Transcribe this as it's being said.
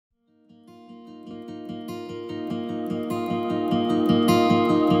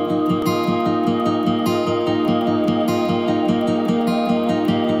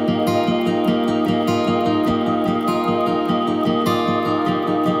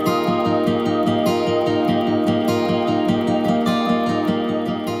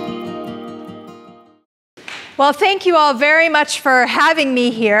Well, thank you all very much for having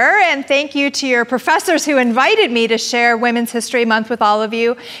me here, and thank you to your professors who invited me to share Women's History Month with all of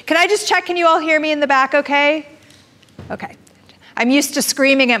you. Can I just check, can you all hear me in the back okay? Okay. I'm used to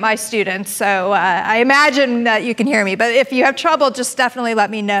screaming at my students, so I imagine that you can hear me, but if you have trouble, just definitely let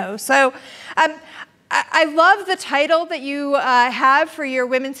me know. So I love the title that you have for your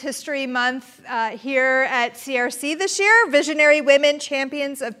Women's History Month here at CRC this year, Visionary Women,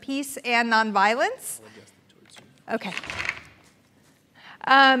 Champions of Peace and Nonviolence. Okay.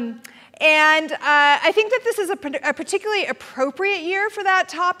 I think that this is a particularly appropriate year for that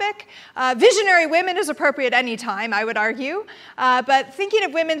topic. Visionary women is appropriate any time, I would argue. But thinking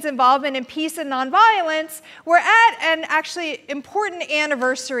of women's involvement in peace and nonviolence, we're at an actually important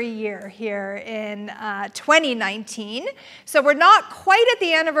anniversary year here in 2019. So we're not quite at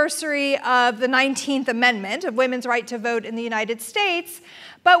the anniversary of the 19th Amendment of women's right to vote in the United States,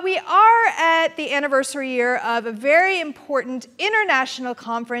 but we are at the anniversary year of a very important international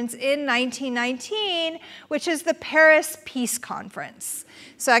conference in 1919, which is the Paris Peace Conference.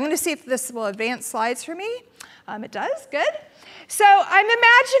 So I'm going to see if this will advance slides for me. It does, good. So I'm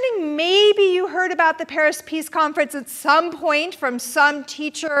imagining maybe you heard about the Paris Peace Conference at some point from some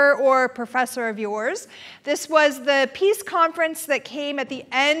teacher or professor of yours. This was the peace conference that came at the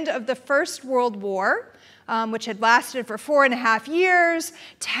end of the First World War. Which had lasted for 4.5 years.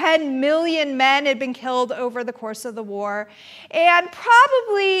 10 million men had been killed over the course of the war. And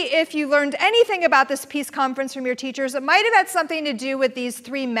probably, if you learned anything about this peace conference from your teachers, it might have had something to do with these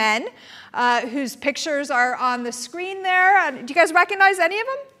 3 men whose pictures are on the screen there. Do you guys recognize any of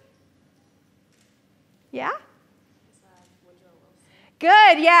them? Yeah?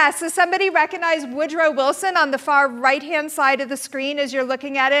 Good, yeah. So somebody recognized Woodrow Wilson on the far right-hand side of the screen as you're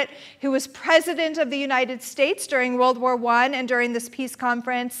looking at it, who was president of the United States during World War I and during this peace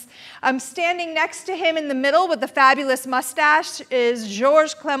conference. Standing next to him in the middle with the fabulous mustache is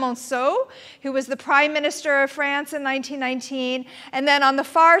Georges Clemenceau, who was the prime minister of France in 1919. And then on the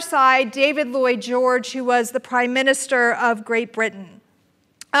far side, David Lloyd George, who was the prime minister of Great Britain.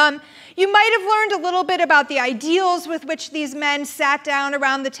 You might have learned a little bit about the ideals with which these men sat down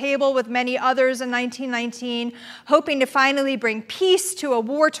around the table with many others in 1919, hoping to finally bring peace to a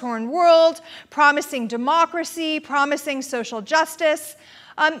war-torn world, promising democracy, promising social justice.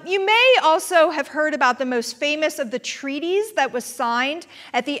 You may also have heard about the most famous of the treaties that was signed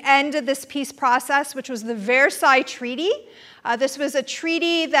at the end of this peace process, which was the Versailles Treaty. This was a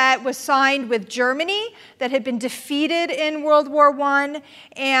treaty that was signed with Germany that had been defeated in World War I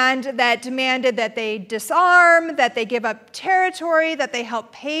and that demanded that they disarm, that they give up territory, that they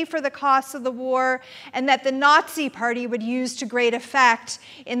help pay for the costs of the war, and that the Nazi Party would use to great effect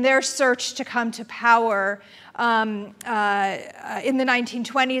in their search to come to power in the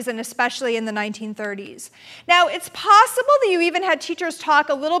 1920s and especially in the 1930s. Now, it's possible that you even had teachers talk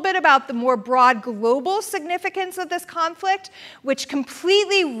a little bit about the more broad global significance of this conflict, which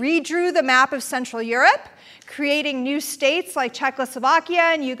completely redrew the map of Central Europe, creating new states like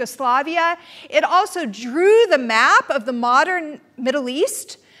Czechoslovakia and Yugoslavia. It also drew the map of the modern Middle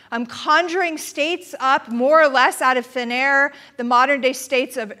East, conjuring states up more or less out of thin air, the modern-day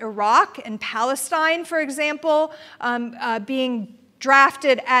states of Iraq and Palestine, for example, being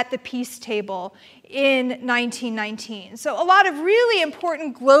drafted at the peace table in 1919. So a lot of really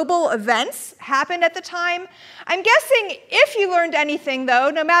important global events happened at the time. I'm guessing if you learned anything, though,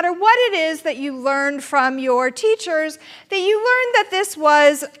 no matter what it is that you learned from your teachers, that you learned that this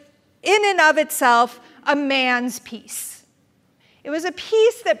was, in and of itself, a man's peace. It was a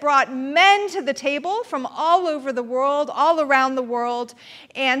peace that brought men to the table from all over the world, all around the world,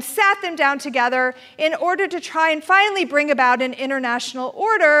 and sat them down together in order to try and finally bring about an international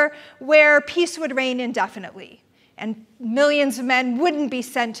order where peace would reign indefinitely, and millions of men wouldn't be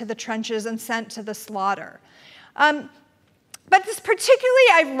sent to the trenches and sent to the slaughter. But it's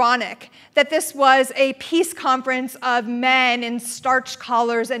particularly ironic that this was a peace conference of men in starched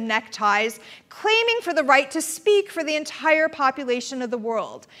collars and neckties claiming for the right to speak for the entire population of the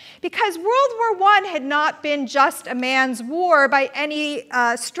world. Because World War I had not been just a man's war by any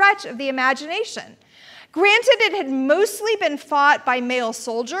stretch of the imagination. Granted, it had mostly been fought by male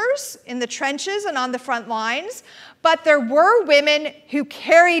soldiers in the trenches and on the front lines, but there were women who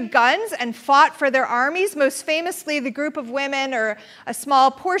carried guns and fought for their armies, most famously the group of women, or a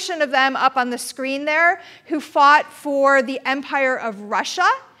small portion of them up on the screen there, who fought for the Empire of Russia.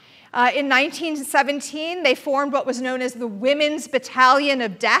 In 1917, they formed what was known as the Women's Battalion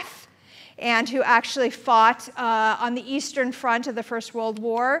of Death, and who actually fought on the Eastern Front of the First World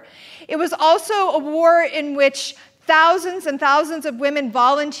War. It was also a war in which thousands and thousands of women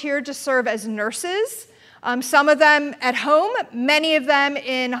volunteered to serve as nurses, Some of them at home, many of them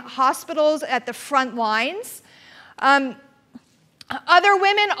in hospitals at the front lines. Other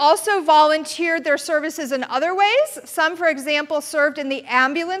women also volunteered their services in other ways. Some, for example, served in the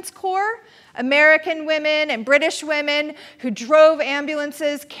ambulance corps, American women and British women who drove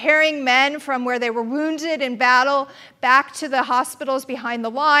ambulances carrying men from where they were wounded in battle back to the hospitals behind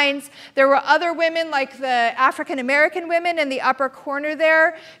the lines. There were other women, like the African American women in the upper corner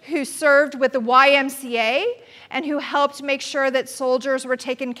there, who served with the YMCA and who helped make sure that soldiers were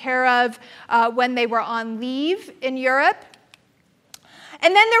taken care of when they were on leave in Europe.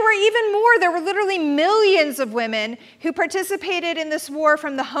 And then there were even more. There were literally millions of women who participated in this war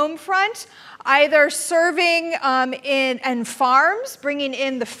from the home front, either serving in farms, bringing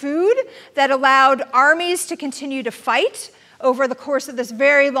in the food that allowed armies to continue to fight over the course of this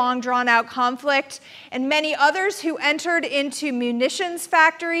very long, drawn-out conflict, and many others who entered into munitions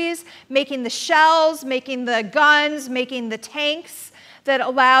factories, making the shells, making the guns, making the tanks that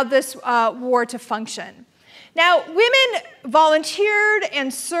allowed this war to function. Now, women volunteered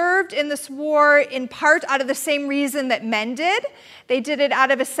and served in this war in part out of the same reason that men did. They did it out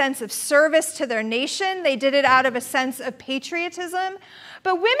of a sense of service to their nation. They did it out of a sense of patriotism.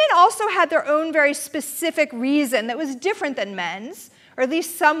 But women also had their own very specific reason that was different than men's, or at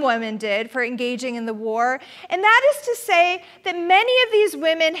least some women did, for engaging in the war. And that is to say that many of these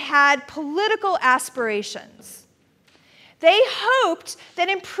women had political aspirations. They hoped that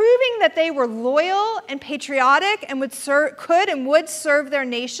in proving that they were loyal and patriotic and could and would serve their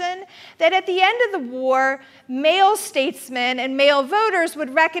nation, that at the end of the war, male statesmen and male voters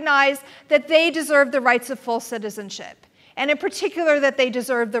would recognize that they deserved the rights of full citizenship, and in particular that they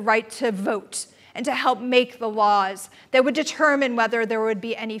deserved the right to vote and to help make the laws that would determine whether there would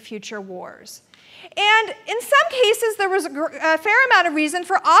be any future wars. And in some cases, there was a fair amount of reason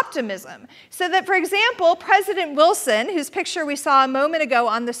for optimism. So that, for example, President Wilson, whose picture we saw a moment ago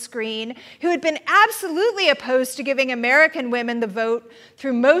on the screen, who had been absolutely opposed to giving American women the vote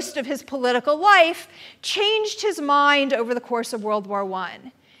through most of his political life, changed his mind over the course of World War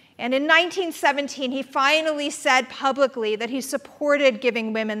I. And in 1917, he finally said publicly that he supported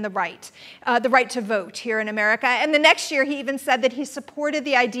giving women the right to vote here in America. And the next year, he even said that he supported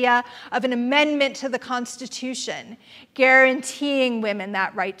the idea of an amendment to the Constitution, guaranteeing women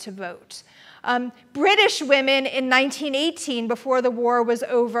that right to vote. British women in 1918, before the war was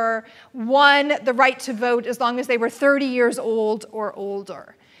over, won the right to vote as long as they were 30 years old or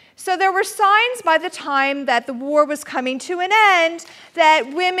older. So there were signs by the time that the war was coming to an end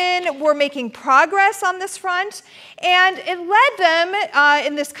that women were making progress on this front, and it led them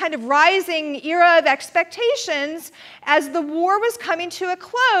in this kind of rising era of expectations as the war was coming to a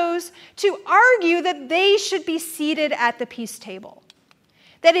close to argue that they should be seated at the peace table.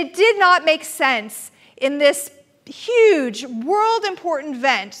 That it did not make sense in this huge world-important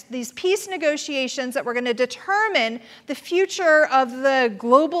event, these peace negotiations that were going to determine the future of the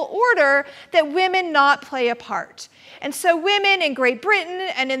global order, that women not play a part. And so women in Great Britain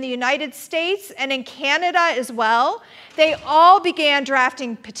and in the United States and in Canada as well, they all began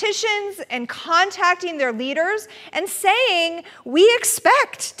drafting petitions and contacting their leaders and saying, we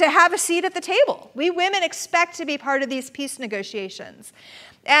expect to have a seat at the table. We women expect to be part of these peace negotiations.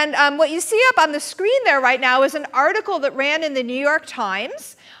 And what you see up on the screen there right now is an article that ran in the New York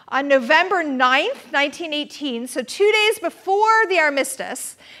Times on November 9th, 1918, so 2 days before the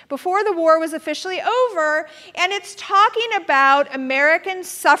armistice, before the war was officially over, and it's talking about American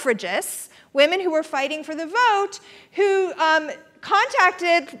suffragists, women who were fighting for the vote, who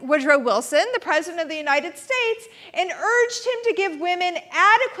contacted Woodrow Wilson, the President of the United States, and urged him to give women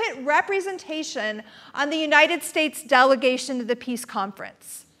adequate representation on the United States delegation to the peace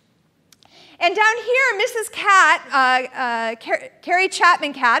conference. And down here, Mrs. Carrie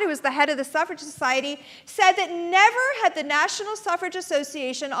Chapman Catt, who was the head of the Suffrage Society, said that never had the National Suffrage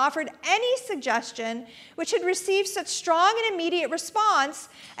Association offered any suggestion which had received such strong and immediate response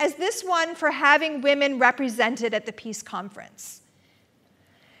as this one for having women represented at the peace conference.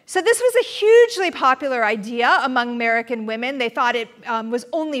 So this was a hugely popular idea among American women. They thought it was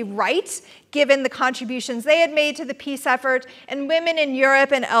only right, given the contributions they had made to the peace effort, and women in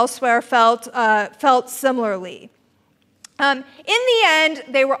Europe and elsewhere felt similarly. In the end,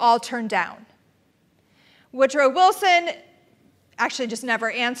 they were all turned down. Woodrow Wilson actually just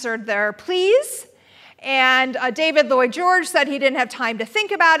never answered their pleas. And David Lloyd George said he didn't have time to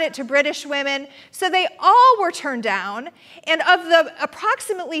think about it to British women. So they all were turned down. And of the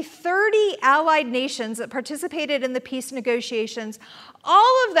approximately 30 allied nations that participated in the peace negotiations,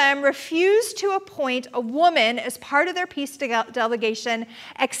 all of them refused to appoint a woman as part of their peace delegation,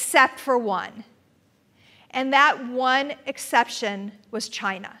 except for one. And that one exception was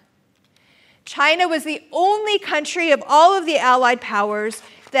China. China was the only country of all of the Allied powers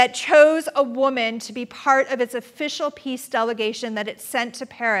that chose a woman to be part of its official peace delegation that it sent to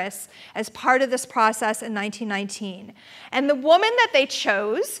Paris as part of this process in 1919. And the woman that they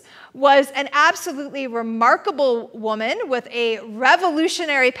chose was an absolutely remarkable woman with a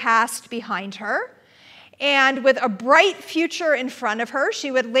revolutionary past behind her and with a bright future in front of her.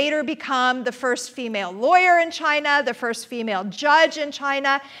 She would later become the first female lawyer in China, the first female judge in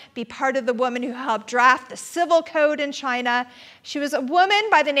China, be part of the woman who helped draft the civil code in China. She was a woman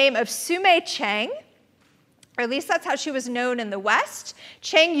by the name of Soumay Tcheng, or at least that's how she was known in the West.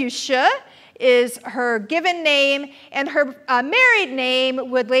 Cheng Yushe is her given name, and her married name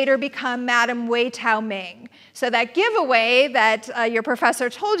would later become Madame Wei Tao Ming. So that giveaway that your professor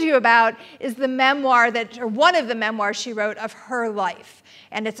told you about is the memoir or one of the memoirs she wrote of her life.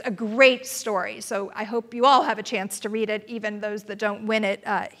 And it's a great story. So I hope you all have a chance to read it, even those that don't win it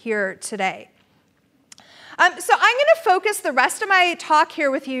here today. So I'm going to focus the rest of my talk here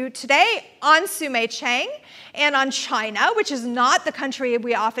with you today on Soumay Tcheng and on China, which is not the country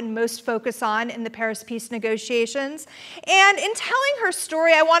we often most focus on in the Paris peace negotiations. And in telling her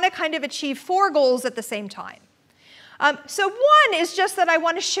story, I want to kind of achieve 4 goals at the same time. So one is just that I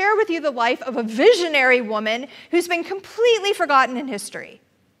want to share with you the life of a visionary woman who's been completely forgotten in history.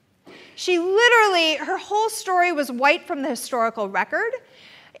 She literally, her whole story was wiped from the historical record.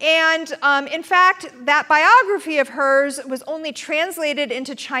 And in fact, that biography of hers was only translated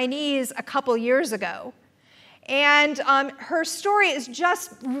into Chinese a couple years ago. And her story is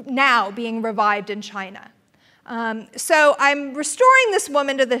just now being revived in China. So I'm restoring this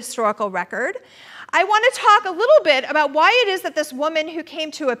woman to the historical record. I want to talk a little bit about why it is that this woman who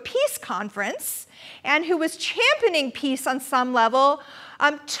came to a peace conference and who was championing peace on some level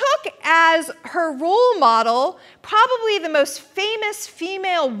took as her role model probably the most famous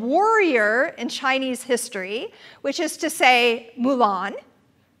female warrior in Chinese history, which is to say Mulan,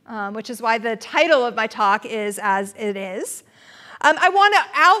 which is why the title of my talk is as it is. I want to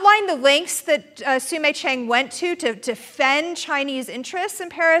outline the lengths that Soumay Tcheng went to defend Chinese interests in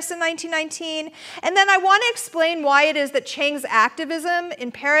Paris in 1919. And then I want to explain why it is that Cheng's activism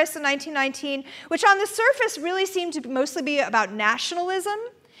in Paris in 1919, which on the surface really seemed to mostly be about nationalism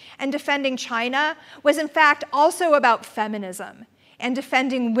and defending China, was in fact also about feminism and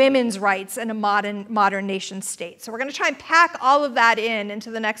defending women's rights in a modern nation state. So we're going to try and pack all of that into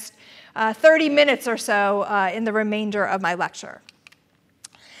the next 30 minutes or so in the remainder of my lecture.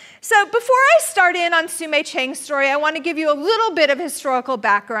 So before I start in on Soumay Tcheng's story, I want to give you a little bit of historical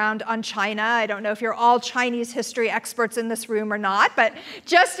background on China. I don't know if you're all Chinese history experts in this room or not, but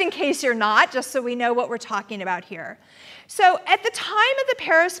just in case you're not, just so we know what we're talking about here. So at the time of the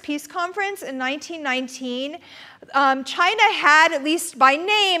Paris Peace Conference in 1919, China had, at least by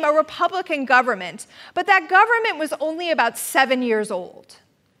name, a republican government, but that government was only about 7 years old.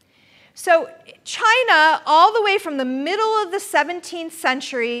 So China, all the way from the middle of the 17th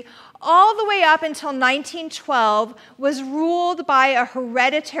century, all the way up until 1912, was ruled by a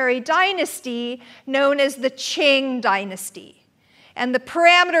hereditary dynasty known as the Qing dynasty. And the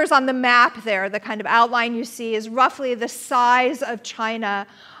parameters on the map there, the kind of outline you see, is roughly the size of China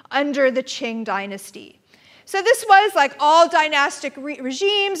under the Qing dynasty. So this was like all dynastic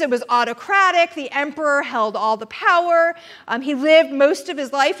regimes. It was autocratic. The emperor held all the power. He lived most of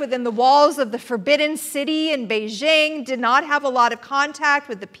his life within the walls of the Forbidden City in Beijing, did not have a lot of contact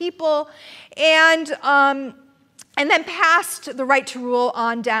with the people, and then passed the right to rule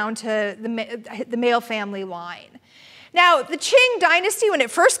on down to the male family line. Now, the Qing dynasty, when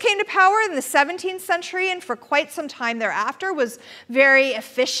it first came to power in the 17th century and for quite some time thereafter, was very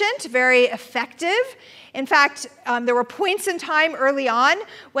efficient, very effective. In fact, there were points in time early on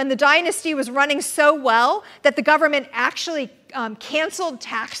when the dynasty was running so well that the government actually canceled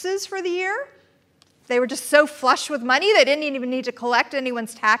taxes for the year. They were just so flush with money, they didn't even need to collect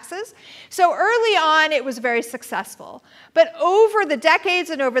anyone's taxes. So early on, it was very successful. But over the decades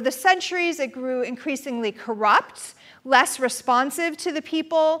and over the centuries, it grew increasingly corrupt, less responsive to the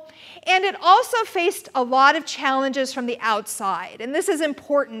people, and it also faced a lot of challenges from the outside. And this is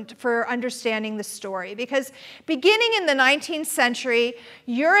important for understanding the story, because beginning in the 19th century,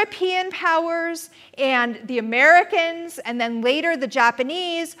 European powers and the Americans, and then later the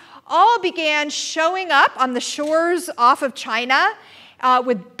Japanese, all began showing up on the shores off of China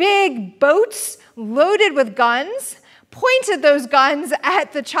with big boats loaded with guns, pointed those guns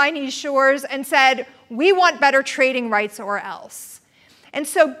at the Chinese shores and said, "We want better trading rights or else." And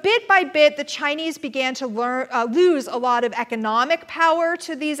so bit by bit, the Chinese began to lose a lot of economic power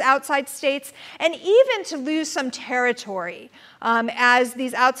to these outside states, and even to lose some territory as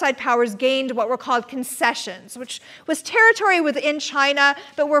these outside powers gained what were called concessions, which was territory within China,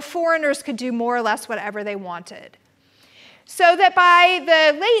 but where foreigners could do more or less whatever they wanted. So that by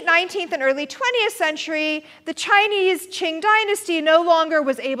the late 19th and early 20th century, the Chinese Qing dynasty no longer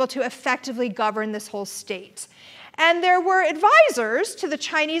was able to effectively govern this whole state. And there were advisors to the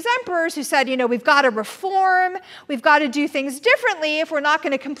Chinese emperors who said, we've got to reform, we've got to do things differently if we're not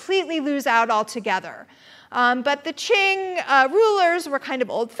going to completely lose out altogether. But the Qing rulers were kind of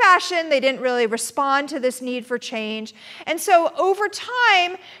old-fashioned. They didn't really respond to this need for change. And so over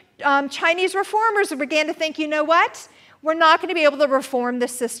time, Chinese reformers began to think, you know what? We're not going to be able to reform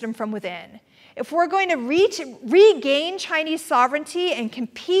this system from within. If we're going to regain Chinese sovereignty and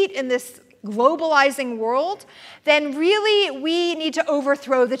compete in this globalizing world, then really we need to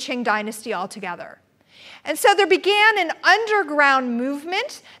overthrow the Qing dynasty altogether. And so there began an underground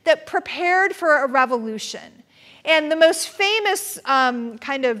movement that prepared for a revolution. And the most famous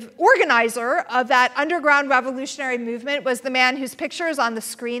kind of organizer of that underground revolutionary movement was the man whose picture is on the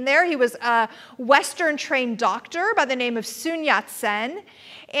screen there. He was a Western-trained doctor by the name of Sun Yat-sen.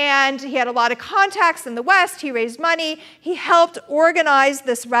 And he had a lot of contacts in the West. He raised money. He helped organize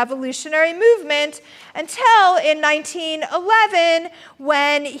this revolutionary movement until in 1911,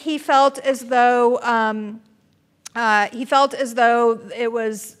 when he felt as though it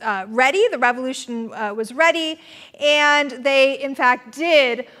was ready, the revolution was ready, and they, in fact,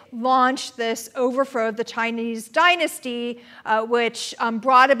 did launch this overthrow of the Chinese dynasty, which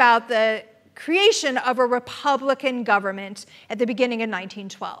brought about the creation of a republican government at the beginning of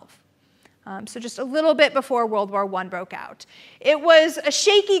 1912. So just a little bit before World War I broke out. It was a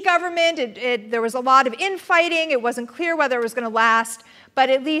shaky government. There was a lot of infighting. It wasn't clear whether it was going to last, but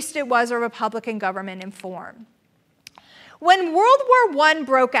at least it was a republican government in form. When World War I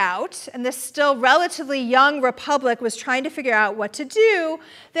broke out, and this still relatively young republic was trying to figure out what to do,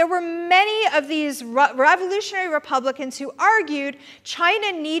 there were many of these revolutionary republicans who argued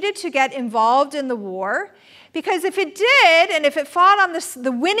China needed to get involved in the war, because if it did, and if it fought on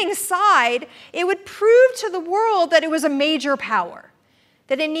the winning side, it would prove to the world that it was a major power,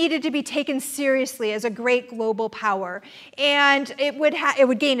 that it needed to be taken seriously as a great global power. And it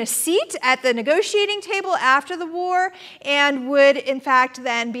would gain a seat at the negotiating table after the war, and would, in fact,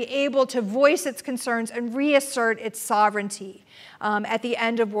 then be able to voice its concerns and reassert its sovereignty at the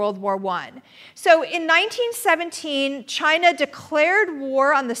end of World War I. So in 1917, China declared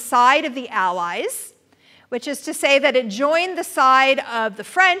war on the side of the Allies, which is to say that it joined the side of the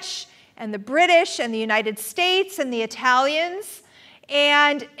French and the British and the United States and the Italians.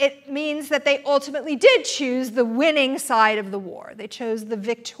 And it means that they ultimately did choose the winning side of the war. They chose the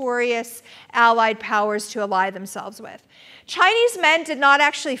victorious Allied powers to ally themselves with. Chinese men did not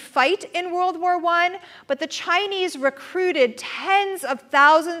actually fight in World War I, but the Chinese recruited tens of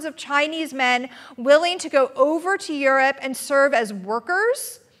thousands of Chinese men willing to go over to Europe and serve as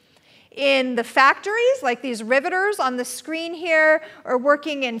workers in the factories, like these riveters on the screen here, or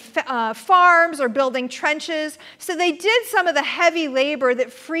working in farms or building trenches. So they did some of the heavy labor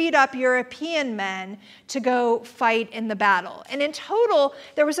that freed up European men to go fight in the battle. And in total,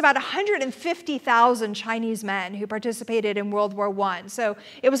 there was about 150,000 Chinese men who participated in World War I. So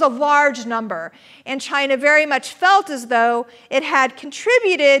it was a large number. And China very much felt as though it had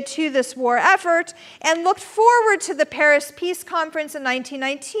contributed to this war effort and looked forward to the Paris Peace Conference in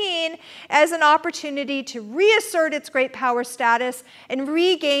 1919 as an opportunity to reassert its great power status and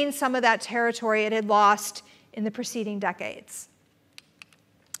regain some of that territory it had lost in the preceding decades.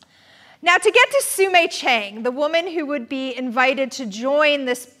 Now, to get to Soumay Tcheng, the woman who would be invited to join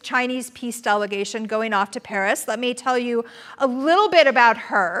this Chinese peace delegation going off to Paris, let me tell you a little bit about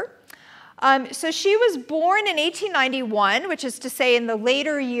her. So she was born in 1891, which is to say in the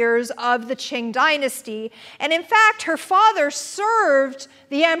later years of the Qing dynasty. And in fact, her father served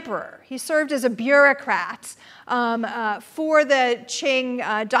the emperor. He served as a bureaucrat for the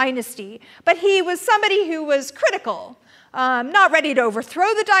Qing dynasty. But he was somebody who was critical, not ready to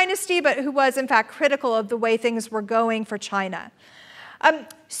overthrow the dynasty, but who was in fact critical of the way things were going for China. Soumay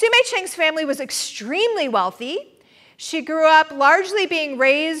Tcheng's family was extremely wealthy. She grew up largely being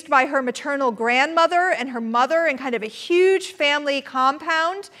raised by her maternal grandmother and her mother in kind of a huge family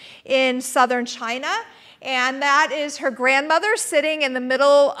compound in southern China. And that is her grandmother sitting in the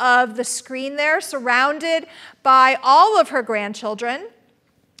middle of the screen there, surrounded by all of her grandchildren.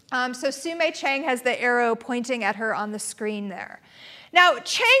 So Soumay Tcheng has the arrow pointing at her on the screen there. Now,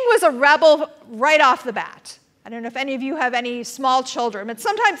 Tcheng was a rebel right off the bat. I don't know if any of you have any small children, but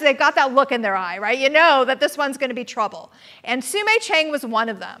sometimes they've got that look in their eye, right? You know that this one's going to be trouble. And Soumay Tcheng was one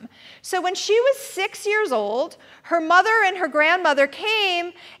of them. So when she was 6 years old, her mother and her grandmother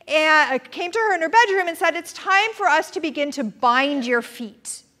came to her in her bedroom and said, "It's time for us to begin to bind your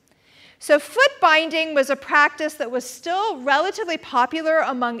feet." So foot binding was a practice that was still relatively popular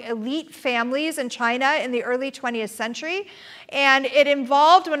among elite families in China in the early 20th century. And it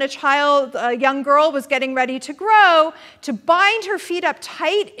involved, when a young girl was getting ready to grow, to bind her feet up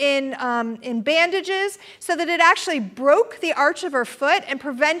tight in bandages so that it actually broke the arch of her foot and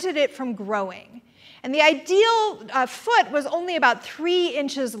prevented it from growing. And the ideal foot was only about 3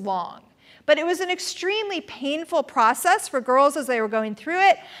 inches long. But it was an extremely painful process for girls as they were going through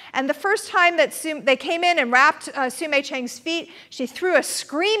it. And the first time that they came in and wrapped Soumay Tcheng's feet, she threw a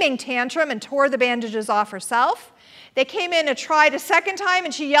screaming tantrum and tore the bandages off herself. They came in and tried a second time,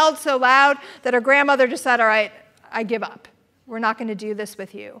 and she yelled so loud that her grandmother just said, "All right, I give up. We're not going to do this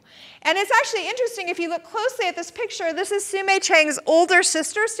with you." And it's actually interesting, if you look closely at this picture, this is Soumay Tcheng's older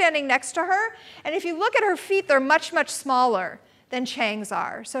sister standing next to her. And if you look at her feet, they're much, much smaller than Cheng's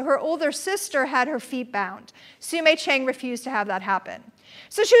are. So her older sister had her feet bound. Soumay Tcheng refused to have that happen.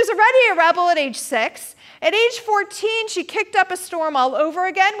 So she was already a rebel at age 6. At age 14, she kicked up a storm all over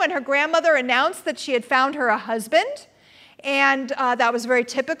again when her grandmother announced that she had found her a husband. And that was very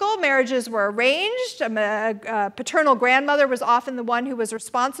typical. Marriages were arranged. A paternal grandmother was often the one who was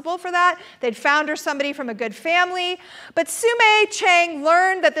responsible for that. They'd found her somebody from a good family. But Soumay Tcheng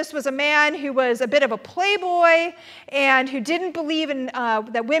learned that this was a man who was a bit of a playboy and who didn't believe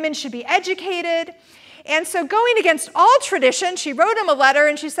that women should be educated. And so, going against all tradition, she wrote him a letter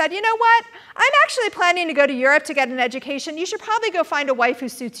and she said, "You know what? I'm actually planning to go to Europe to get an education. You should probably go find a wife who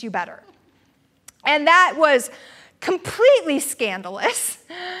suits you better." And that was completely scandalous.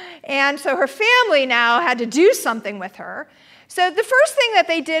 And so her family now had to do something with her. So the first thing that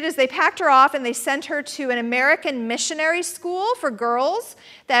they did is they packed her off and they sent her to an American missionary school for girls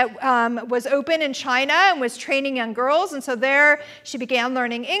that was open in China and was training young girls. And so there she began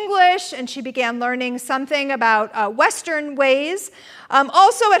learning English, and she began learning something about Western ways.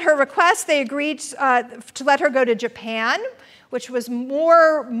 Also at her request, they agreed to let her go to Japan, which was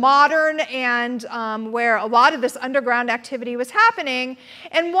more modern and where a lot of this underground activity was happening.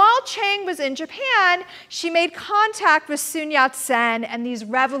 And while Tcheng was in Japan, she made contact with Sun Yat-sen and these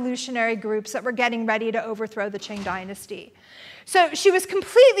revolutionary groups that were getting ready to overthrow the Qing dynasty. So she was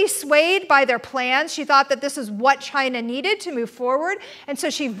completely swayed by their plans. She thought that this is what China needed to move forward. And so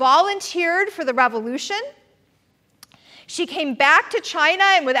she volunteered for the revolution. She came back to China,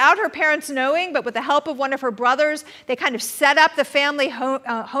 and without her parents knowing, but with the help of one of her brothers, they kind of set up the family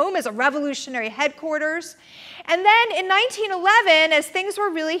home as a revolutionary headquarters. And then in 1911, as things were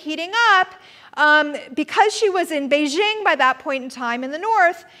really heating up, because she was in Beijing by that point in time in the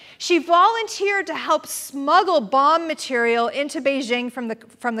north, she volunteered to help smuggle bomb material into Beijing from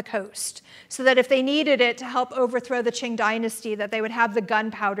the coast, so that if they needed it to help overthrow the Qing dynasty, that they would have the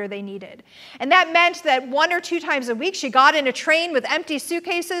gunpowder they needed. And that meant that 1 or 2 times a week, she got in a train with empty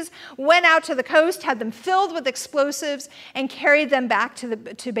suitcases, went out to the coast, had them filled with explosives, and carried them back to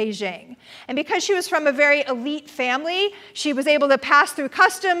Beijing. And because she was from a very elite family, she was able to pass through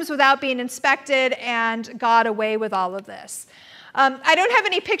customs without being inspected and got away with all of this. I don't have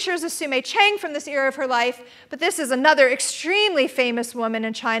any pictures of Soumay Tcheng from this era of her life, but this is another extremely famous woman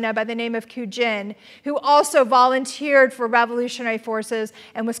in China by the name of Hu Jin, who also volunteered for revolutionary forces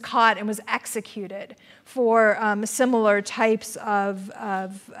and was caught and was executed for similar types of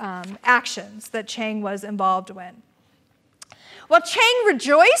actions that Tcheng was involved with. Well, Tcheng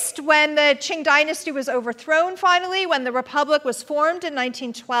rejoiced when the Qing dynasty was overthrown finally, when the republic was formed in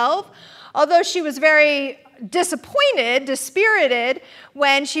 1912, although she was very disappointed, dispirited,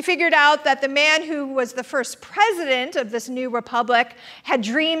 when she figured out that the man who was the first president of this new republic had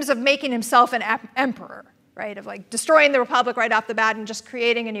dreams of making himself an emperor, right, of like destroying the republic right off the bat and just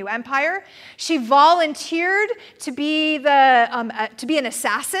creating a new empire. She volunteered to be an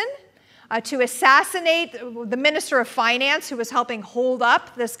assassin, to assassinate the Minister of Finance who was helping hold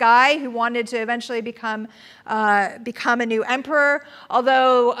up this guy who wanted to eventually become a new emperor,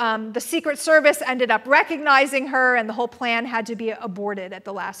 although the Secret Service ended up recognizing her and the whole plan had to be aborted at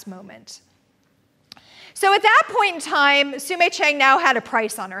the last moment. So at that point in time, Soumay Tcheng now had a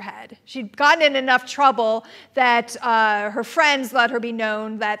price on her head. She'd gotten in enough trouble that her friends let her be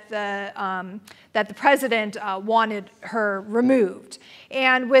known that the president wanted her removed.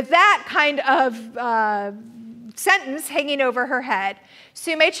 And with that kind of sentence hanging over her head,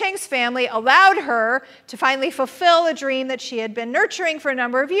 Soumay Tcheng's family allowed her to finally fulfill a dream that she had been nurturing for a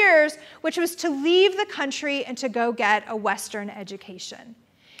number of years, which was to leave the country and to go get a Western education.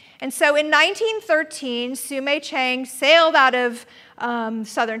 And so in 1913, Soumay Tcheng sailed out of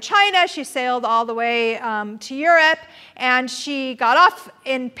southern China. She sailed all the way to Europe, and she got off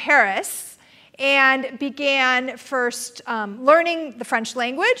in Paris and began first learning the French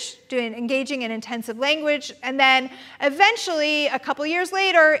language, engaging in intensive language, and then eventually, a couple years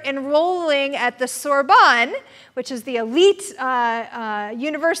later, enrolling at the Sorbonne, which is the elite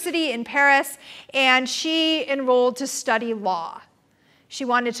university in Paris, and she enrolled to study law. She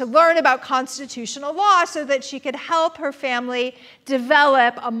wanted to learn about constitutional law so that she could help her family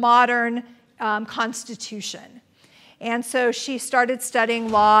develop a modern constitution. And so she started studying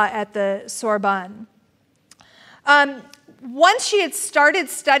law at the Sorbonne. Once she had started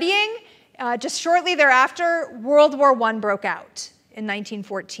studying, just shortly thereafter, World War I broke out in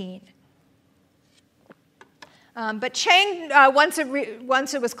 1914. But Tcheng,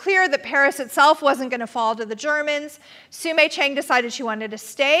 once it was clear that Paris itself wasn't going to fall to the Germans, Soumay Tcheng decided she wanted to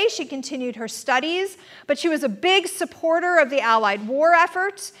stay. She continued her studies, but she was a big supporter of the Allied war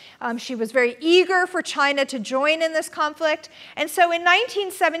effort. She was very eager for China to join in this conflict. And so in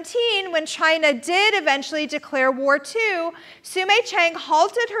 1917, when China did eventually declare war too, Soumay Tcheng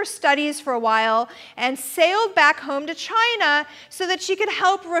halted her studies for a while and sailed back home to China so that she could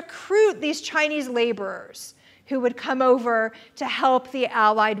help recruit these Chinese laborers who would come over to help the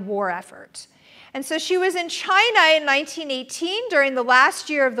Allied war effort. And so she was in China in 1918 during the last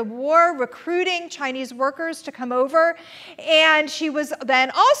year of the war, recruiting Chinese workers to come over. And she was then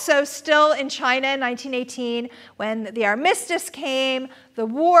also still in China in 1918 when the armistice came, the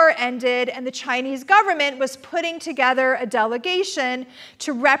war ended, and the Chinese government was putting together a delegation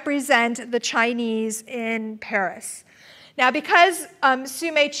to represent the Chinese in Paris. Now, because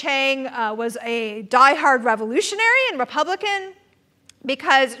Soumay Tcheng was a diehard revolutionary and Republican,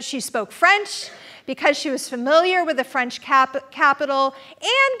 because she spoke French, because she was familiar with the French capital,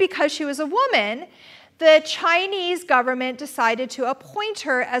 and because she was a woman, the Chinese government decided to appoint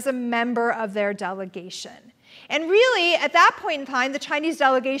her as a member of their delegation. And really, at that point in time, the Chinese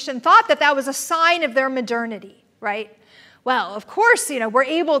delegation thought that that was a sign of their modernity, right? Well, of course, we're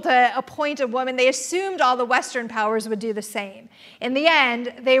able to appoint a woman. They assumed all the Western powers would do the same. In the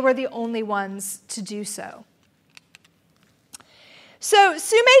end, they were the only ones to do so. So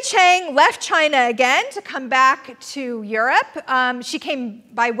Soumay Tcheng left China again to come back to Europe. She came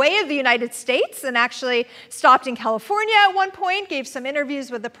by way of the United States and actually stopped in California at one point, gave some interviews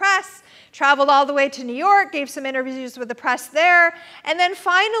with the press, traveled all the way to New York, gave some interviews with the press there, and then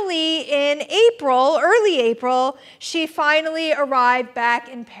finally in April, early April, she finally arrived back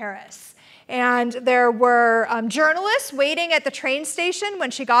in Paris. And there were journalists waiting at the train station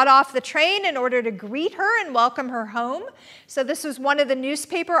when she got off the train in order to greet her and welcome her home. So this was one of the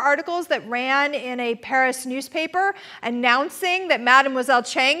newspaper articles that ran in a Paris newspaper announcing that Mademoiselle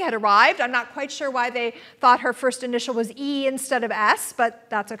Tcheng had arrived. I'm not quite sure why they thought her first initial was E instead of S, but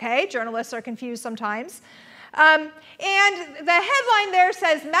that's okay. Journalists are confused sometimes. And the headline there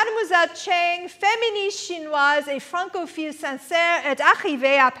says, Mademoiselle Tcheng, féministe chinoise et francophile sincère, est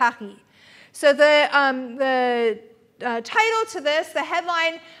arrivée à Paris. So the title to this, the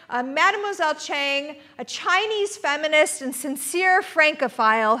headline, Mademoiselle Tcheng, a Chinese feminist and sincere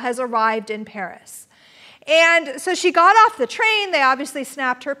Francophile, has arrived in Paris. And so she got off the train. They obviously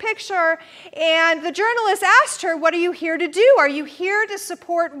snapped her picture. And the journalist asked her, what are you here to do? Are you here to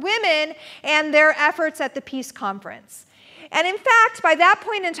support women and their efforts at the peace conference? And in fact, by that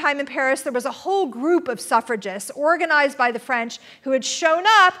point in time in Paris, there was a whole group of suffragists organized by the French who had shown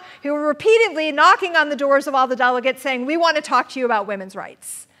up, who were repeatedly knocking on the doors of all the delegates saying, we want to talk to you about women's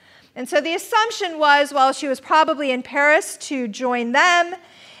rights. And so the assumption was, well, she was probably in Paris to join them.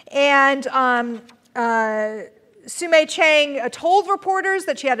 And Soumay Tcheng told reporters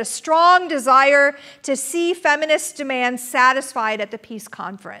that she had a strong desire to see feminist demands satisfied at the peace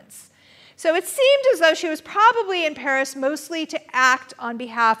conference. So it seemed as though she was probably in Paris mostly to act on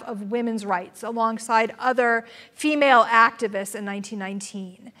behalf of women's rights alongside other female activists in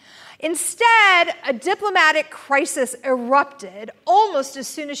 1919. Instead, a diplomatic crisis erupted almost as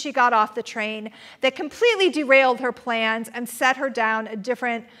soon as she got off the train that completely derailed her plans and set her down a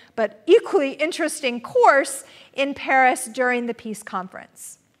different but equally interesting course in Paris during the peace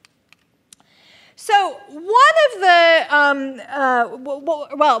conference. So one of the,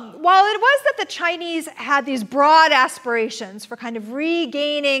 while it was that the Chinese had these broad aspirations for kind of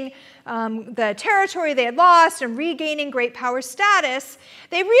regaining the territory they had lost and regaining great power status,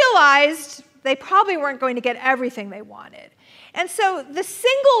 they realized they probably weren't going to get everything they wanted. And so the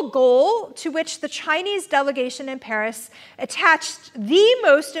single goal to which the Chinese delegation in Paris attached the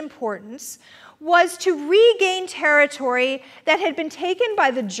most importance was to regain territory that had been taken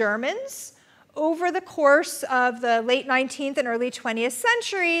by the Germans over the course of the late 19th and early 20th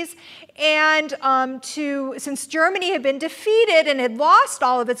centuries, and since Germany had been defeated and had lost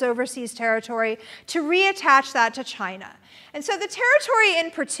all of its overseas territory, to reattach that to China. And so the territory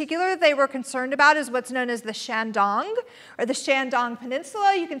in particular they were concerned about is what's known as the Shandong, or the Shandong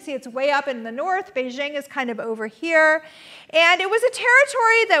Peninsula. You can see it's way up in the north. Beijing is kind of over here. And it was a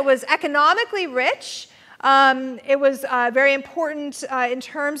territory that was economically rich. It was very important in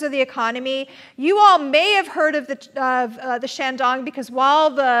terms of the economy. You all may have heard of the Shandong because while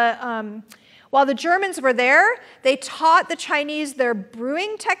the Germans were there, they taught the Chinese their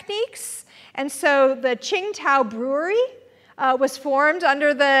brewing techniques. And so the Qingtao Brewery was formed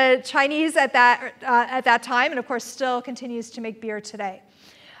under the Chinese at that time, and of course still continues to make beer today.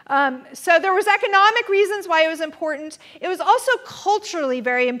 So there was economic reasons why it was important. It was also culturally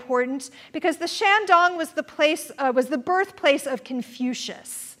very important because the Shandong was the birthplace of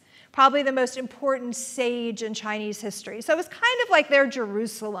Confucius, probably the most important sage in Chinese history. So it was kind of like their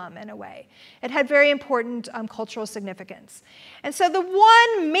Jerusalem in a way. It had very important cultural significance. And so the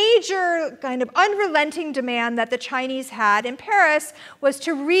one major kind of unrelenting demand that the Chinese had in Paris was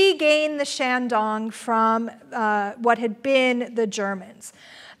to regain the Shandong from what had been the Germans.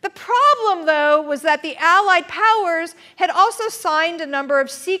 The problem, though, was that the Allied powers had also signed a number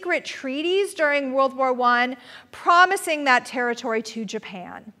of secret treaties during World War I promising that territory to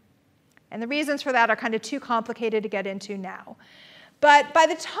Japan. And the reasons for that are kind of too complicated to get into now. But by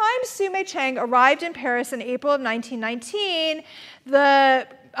the time Soumay Tcheng arrived in Paris in April of 1919, the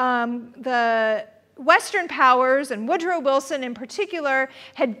Western powers, and Woodrow Wilson in particular,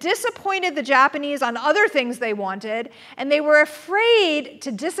 had disappointed the Japanese on other things they wanted, and they were afraid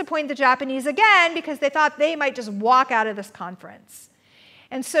to disappoint the Japanese again because they thought they might just walk out of this conference.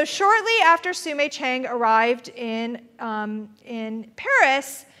 And so shortly after Soumay Tcheng arrived in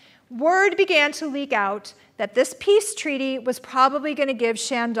Paris, word began to leak out that this peace treaty was probably going to give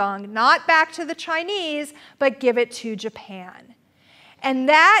Shandong not back to the Chinese, but give it to Japan. And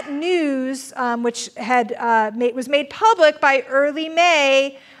that news, which was made public by early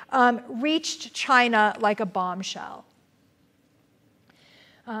May, reached China like a bombshell.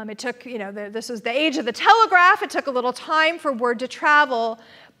 It took, this was the age of the telegraph. It took a little time for word to travel.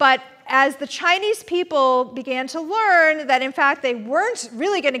 But as the Chinese people began to learn that, in fact, they weren't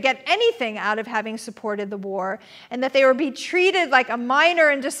really going to get anything out of having supported the war, and that they were being treated like a minor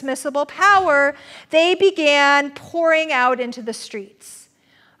and dismissible power, they began pouring out into the streets.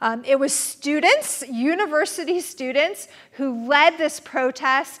 It was students, university students, who led this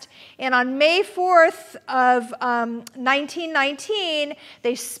protest. And on May 4th of 1919,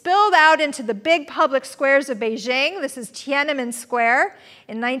 they spilled out into the big public squares of Beijing. This is Tiananmen Square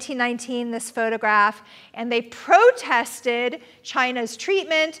in 1919, this photograph. And they protested China's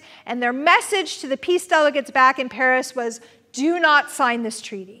treatment. And their message to the peace delegates back in Paris was, do not sign this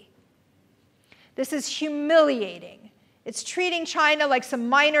treaty. This is humiliating. It's treating China like some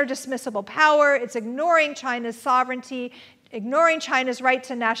minor dismissible power. It's ignoring China's sovereignty, ignoring China's right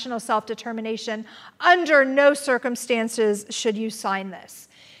to national self-determination. Under no circumstances should you sign this.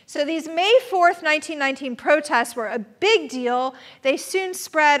 So these May 4th, 1919 protests were a big deal. They soon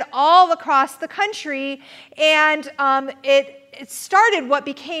spread all across the country, and it started what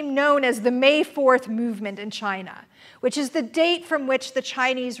became known as the May 4th movement in China, which is the date from which the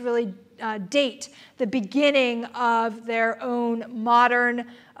Chinese really date the beginning of their own modern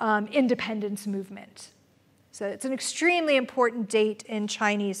independence movement. So it's an extremely important date in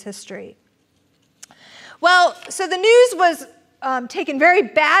Chinese history. Well, so the news was taken very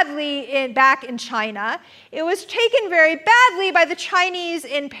badly back in China. It was taken very badly by the Chinese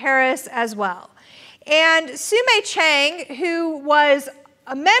in Paris as well. And Soumay Tcheng, who was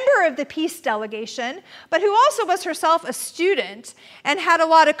a member of the peace delegation, but who also was herself a student and had a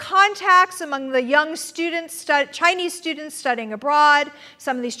lot of contacts among the young students, Chinese students studying abroad,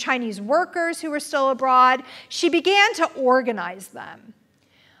 some of these Chinese workers who were still abroad, she began to organize them.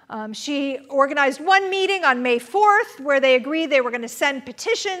 She organized one meeting on May 4th where they agreed they were going to send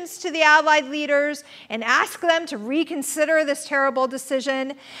petitions to the Allied leaders and ask them to reconsider this terrible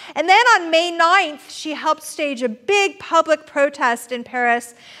decision. And then on May 9th, she helped stage a big public protest in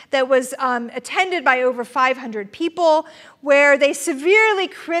Paris that was attended by over 500 people, where they severely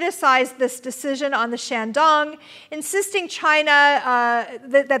criticized this decision on the Shandong, insisting China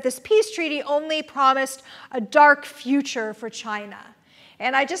that this peace treaty only promised a dark future for China.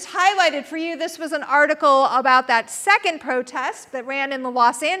 And I just highlighted for you, this was an article about that second protest that ran in the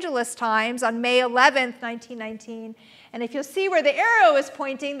Los Angeles Times on May 11th, 1919. And if you'll see where the arrow is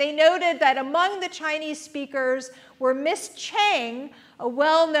pointing, they noted that among the Chinese speakers were Miss Cheng, a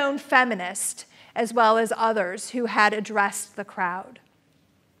well-known feminist, as well as others who had addressed the crowd.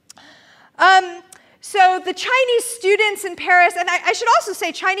 So the Chinese students in Paris, and I should also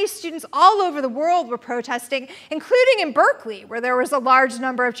say Chinese students all over the world were protesting, including in Berkeley, where there was a large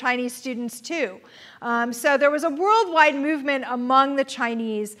number of Chinese students too. So there was a worldwide movement among the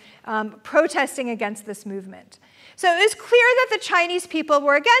Chinese protesting against this movement. So it was clear that the Chinese people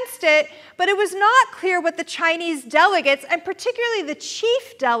were against it, but it was not clear what the Chinese delegates, and particularly the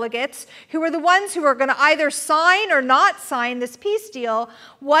chief delegates, who were the ones who were going to either sign or not sign this peace deal,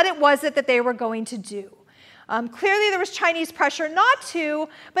 what it was that they were going to do. Clearly there was Chinese pressure not to,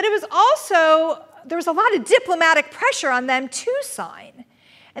 but it was also, there was a lot of diplomatic pressure on them to sign.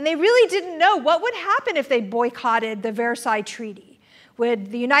 And they really didn't know what would happen if they boycotted the Versailles Treaty.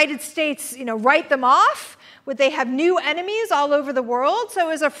 Would the United States, write them off? Would they have new enemies all over the world? So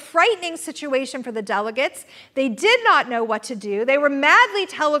it was a frightening situation for the delegates. They did not know what to do. They were madly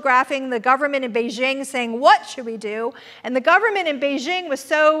telegraphing the government in Beijing saying, what should we do? And the government in Beijing was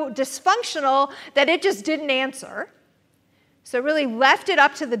so dysfunctional that it just didn't answer. So it really left it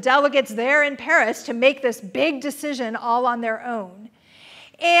up to the delegates there in Paris to make this big decision all on their own.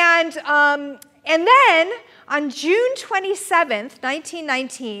 And then on June 27th,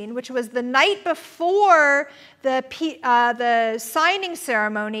 1919, which was the night before the signing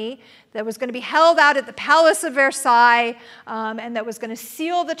ceremony that was going to be held out at the Palace of Versailles and that was going to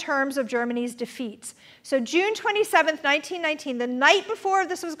seal the terms of Germany's defeat. So June 27th, 1919, the night before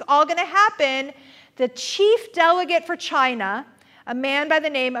this was all going to happen, the chief delegate for China, a man by the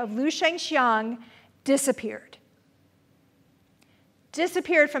name of Liu Shengxiang, disappeared.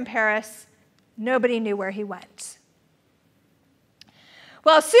 Disappeared from Paris. Nobody knew where he went.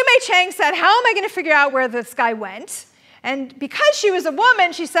 Well, Soumay Tcheng said, how am I going to figure out where this guy went? And because she was a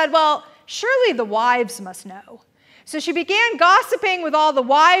woman, she said, well, surely the wives must know. So she began gossiping with all the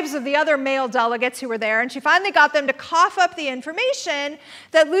wives of the other male delegates who were there, and she finally got them to cough up the information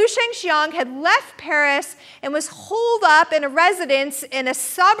that Liu Shengxiang had left Paris and was holed up in a residence in a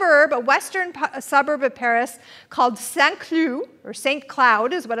suburb, a western suburb of Paris called Saint-Cloud, or St.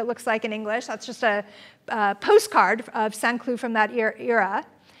 Cloud is what it looks like in English. That's just a postcard of Saint-Cloud from that era.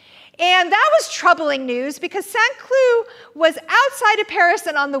 And that was troubling news because Saint-Cloud was outside of Paris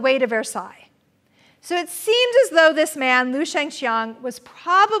and on the way to Versailles. So it seemed as though this man, Liu Shengxiang, was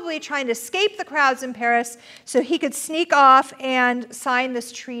probably trying to escape the crowds in Paris so he could sneak off and sign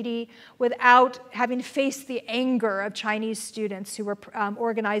this treaty without having to face the anger of Chinese students who were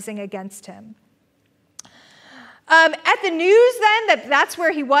organizing against him. At the news then, that's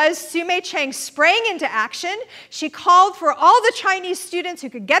where he was, Soumay Tcheng sprang into action. She called for all the Chinese students who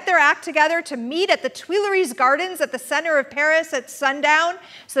could get their act together to meet at the Tuileries Gardens at the center of Paris at sundown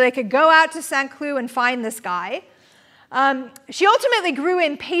so they could go out to Saint-Cloud and find this guy. She ultimately grew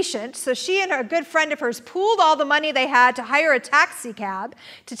impatient, so she and a good friend of hers pooled all the money they had to hire a taxi cab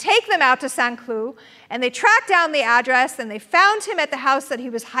to take them out to Saint-Cloud, and they tracked down the address, and they found him at the house that he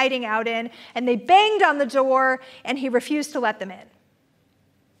was hiding out in, and they banged on the door, and he refused to let them in.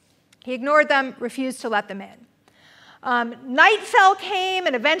 He ignored them, refused to let them in. Nightfall came,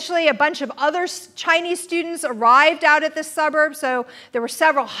 and eventually a bunch of other Chinese students arrived out at this suburb. So there were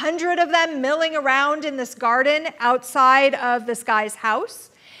several hundred of them milling around in this garden outside of this guy's house.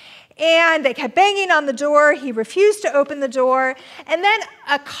 And they kept banging on the door. He refused to open the door. And then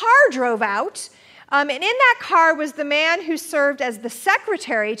a car drove out. And in that car was the man who served as the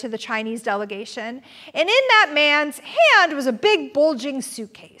secretary to the Chinese delegation. And in that man's hand was a big bulging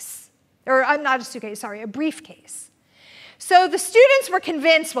suitcase. Or not a suitcase, sorry, a briefcase. So the students were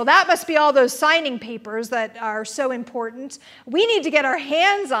convinced, well, that must be all those signing papers that are so important. We need to get our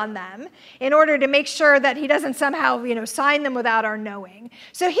hands on them in order to make sure that he doesn't somehow, sign them without our knowing.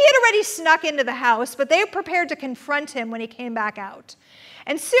 So he had already snuck into the house, but they were prepared to confront him when he came back out.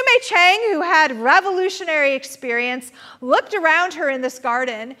 And Soumay Tcheng, who had revolutionary experience, looked around her in this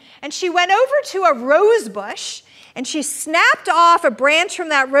garden, and she went over to a rose bush, and she snapped off a branch from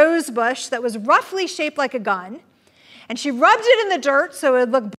that rose bush that was roughly shaped like a gun. And she rubbed it in the dirt so it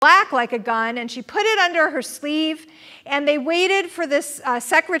would look black like a gun, and she put it under her sleeve, and they waited for this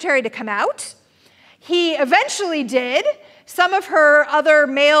secretary to come out. He eventually did. Some of her other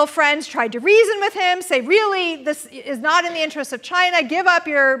male friends tried to reason with him, say, really, this is not in the interest of China, give up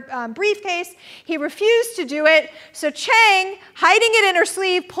your briefcase. He refused to do it, so Tcheng, hiding it in her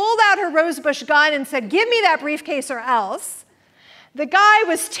sleeve, pulled out her rosebush gun and said, give me that briefcase or else. The guy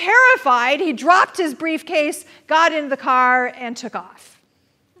was terrified. He dropped his briefcase, got into the car, and took off.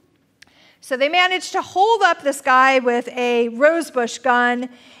 So they managed to hold up this guy with a rosebush gun,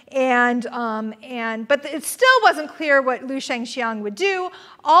 but it still wasn't clear what Liu Shengxiang would do.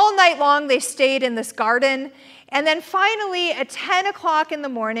 All night long, they stayed in this garden. And then finally, at 10 o'clock in the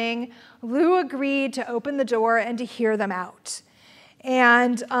morning, Liu agreed to open the door and to hear them out.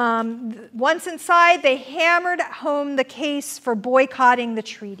 And once inside, they hammered home the case for boycotting the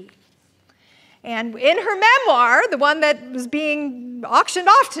treaty. And in her memoir, the one that was being auctioned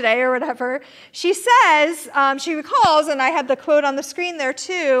off today or whatever, she says, she recalls, and I have the quote on the screen there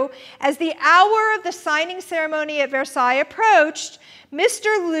too, as the hour of the signing ceremony at Versailles approached,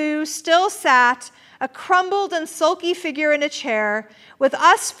 Mr. Liu still sat, a crumbled and sulky figure in a chair, with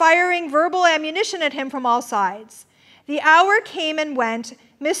us firing verbal ammunition at him from all sides. The hour came and went.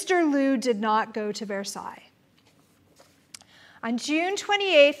 Mr. Liu did not go to Versailles. On June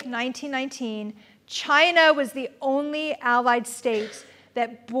 28, 1919, China was the only Allied state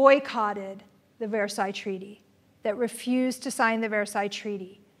that boycotted the Versailles Treaty, that refused to sign the Versailles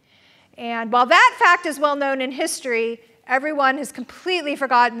Treaty. And while that fact is well known in history, everyone has completely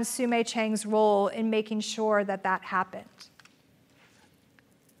forgotten Soumay Tcheng's role in making sure that that happened.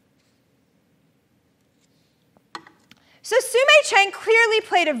 So Soumay Tcheng clearly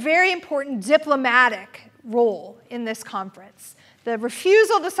played a very important diplomatic role in this conference. The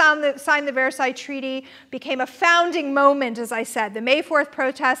refusal to sign the Versailles Treaty became a founding moment, as I said. The May 4th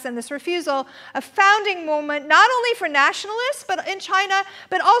protests and this refusal, a founding moment not only for nationalists in China,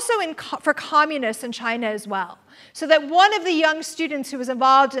 but also for communists in China as well. So that one of the young students who was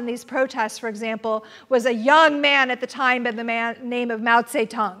involved in these protests, for example, was a young man at the time by the name of Mao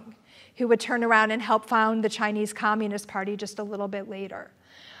Zedong, who would turn around and help found the Chinese Communist Party just a little bit later.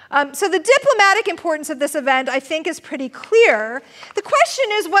 So the diplomatic importance of this event, I think, is pretty clear. The question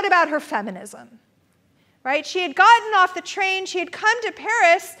is, what about her feminism? Right? She had gotten off the train. She had come to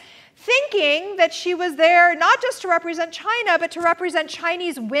Paris thinking that she was there not just to represent China, but to represent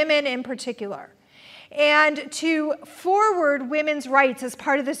Chinese women in particular, and to forward women's rights as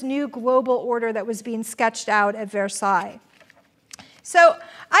part of this new global order that was being sketched out at Versailles. So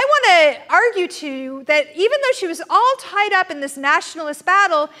I want to argue too that even though she was all tied up in this nationalist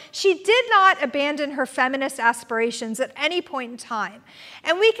battle, she did not abandon her feminist aspirations at any point in time.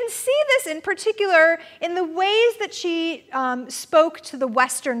 And we can see this in particular in the ways that she spoke to the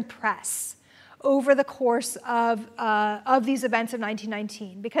Western press over the course of these events of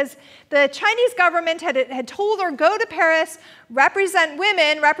 1919. Because the Chinese government had told her, go to Paris, represent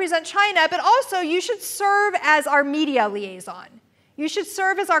women, represent China, but also you should serve as our media liaison. You should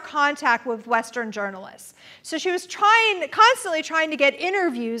serve as our contact with Western journalists. So she was constantly trying to get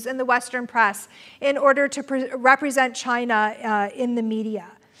interviews in the Western press in order to represent China in the media.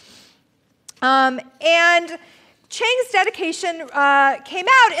 And Cheng's dedication came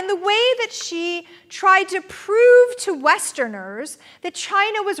out in the way that she tried to prove to Westerners that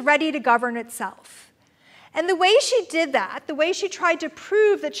China was ready to govern itself. And the way she did that, the way she tried to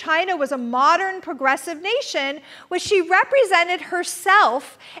prove that China was a modern, progressive nation, was she represented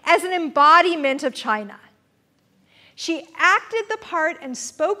herself as an embodiment of China. She acted the part and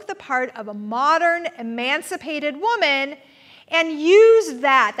spoke the part of a modern, emancipated woman and used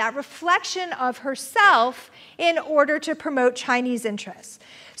that reflection of herself in order to promote Chinese interests.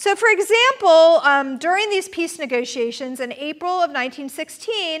 So for example, during these peace negotiations in April of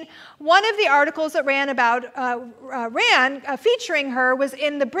 1916, one of the articles that ran featuring her was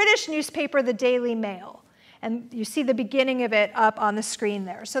in the British newspaper, the Daily Mail. And you see the beginning of it up on the screen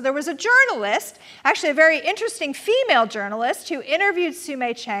there. So there was a journalist, actually a very interesting female journalist, who interviewed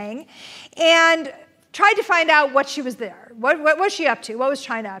Soumay Tcheng and tried to find out what she was there. What was she up to? What was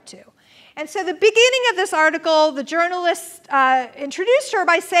China up to? And so the beginning of this article, the journalist introduced her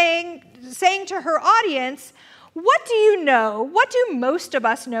by saying to her audience, what do you know? What do most of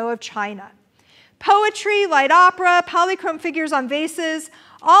us know of China? Poetry, light opera, polychrome figures on vases,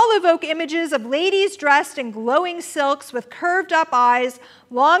 all evoke images of ladies dressed in glowing silks with curved up eyes,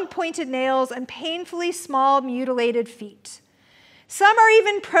 long pointed nails, and painfully small mutilated feet. Some are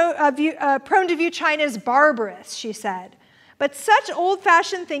even prone to view China as barbarous, she said. But such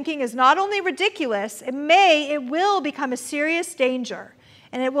old-fashioned thinking is not only ridiculous, it will become a serious danger,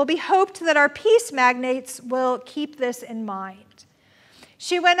 and it will be hoped that our peace magnates will keep this in mind.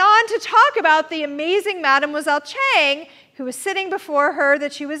 She went on to talk about the amazing Mademoiselle Tcheng, who was sitting before her,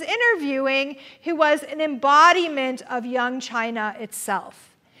 that she was interviewing, who was an embodiment of young China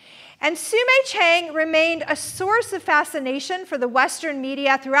itself. And Soumay Tcheng remained a source of fascination for the Western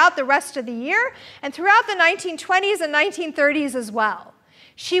media throughout the rest of the year and throughout the 1920s and 1930s as well.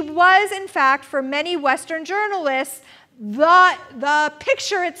 She was, in fact, for many Western journalists, the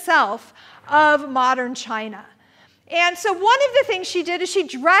picture itself of modern China. And so one of the things she did is she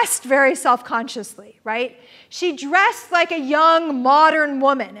dressed very self-consciously, right? She dressed like a young modern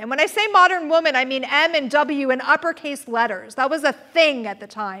woman. And when I say modern woman, I mean M and W in uppercase letters. That was a thing at the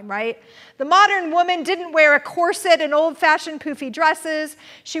time, right? The modern woman didn't wear a corset and old-fashioned poofy dresses.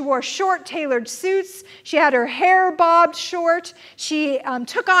 She wore short tailored suits. She had her hair bobbed short. She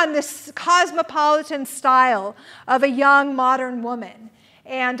took on this cosmopolitan style of a young modern woman.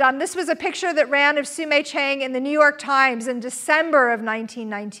 And this was a picture that ran of Soumay Tcheng in the New York Times in December of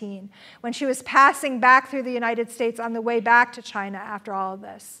 1919, when she was passing back through the United States on the way back to China after all of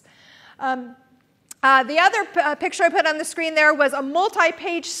this. The other picture I put on the screen there was a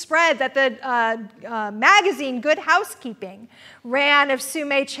multi-page spread that the magazine Good Housekeeping ran of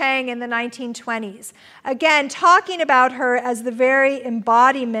Soumay Tcheng in the 1920s. Again, talking about her as the very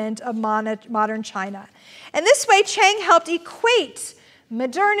embodiment of modern China. And this way, Tcheng helped equate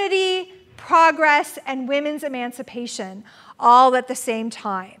modernity, progress, and women's emancipation all at the same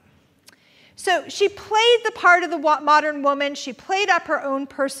time. So she played the part of the modern woman. She played up her own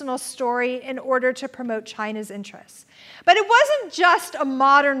personal story in order to promote China's interests. But it wasn't just a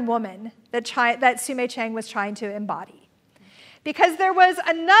modern woman that Soumay Tcheng was trying to embody. Because there was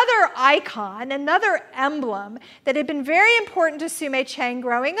another icon, another emblem that had been very important to Soumay Tcheng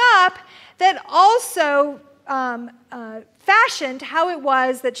growing up that also fashioned how it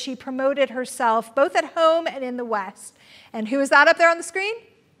was that she promoted herself both at home and in the West. And who is that up there on the screen?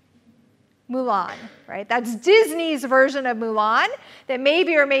 Mulan, right? That's Disney's version of Mulan that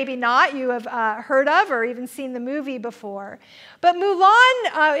maybe or maybe not you have heard of or even seen the movie before. But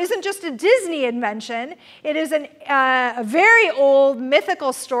Mulan isn't just a Disney invention. It is a very old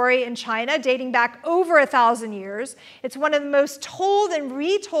mythical story in China dating back over 1,000 years. It's one of the most told and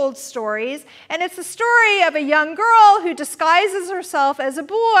retold stories, and it's the story of a young girl who disguises herself as a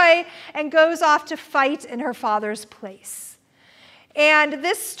boy and goes off to fight in her father's place. And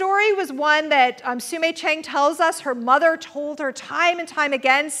this story was one that Soumay Tcheng tells us her mother told her time and time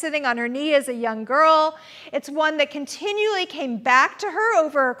again, sitting on her knee as a young girl. It's one that continually came back to her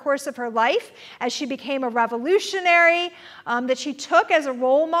over the course of her life as she became a revolutionary, that she took as a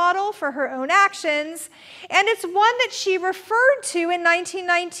role model for her own actions. And it's one that she referred to in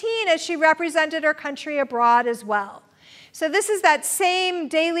 1919 as she represented her country abroad as well. So this is that same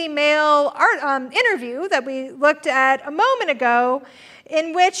Daily Mail interview that we looked at a moment ago,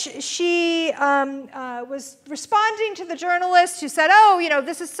 in which she was responding to the journalist who said, oh, you know,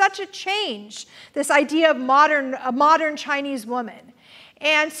 this is such a change, this idea of a modern Chinese woman.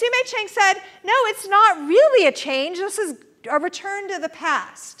 And Soumay Tcheng said, no, it's not really a change. This is a return to the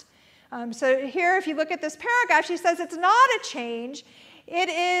past. So here, if you look at this paragraph, she says it's not a change. It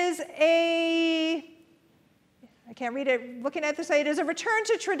is I can't read it looking at this, it is a return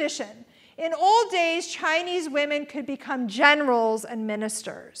to tradition. In old days, Chinese women could become generals and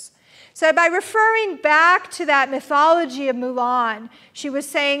ministers. So by referring back to that mythology of Mulan, she was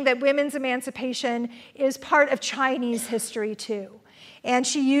saying that women's emancipation is part of Chinese history too. And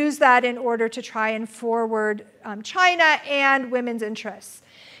she used that in order to try and forward China and women's interests.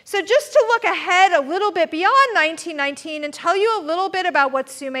 So just to look ahead a little bit beyond 1919 and tell you a little bit about what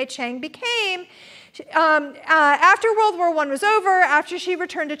Soumay Tcheng became, after World War I was over, after she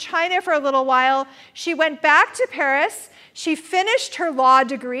returned to China for a little while, she went back to Paris. She finished her law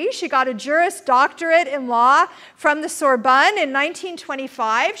degree. She got a Juris Doctorate in law from the Sorbonne in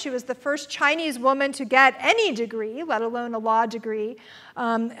 1925. She was the first Chinese woman to get any degree, let alone a law degree,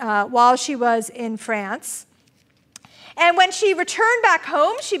 while she was in France. And when she returned back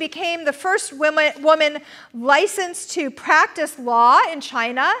home, she became the first woman licensed to practice law in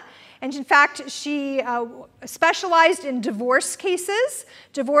China. And in fact, she specialized in divorce cases.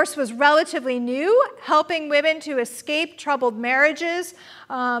 Divorce was relatively new, helping women to escape troubled marriages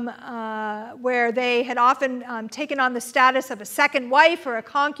where they had often taken on the status of a second wife or a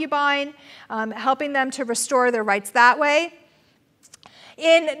concubine, helping them to restore their rights that way.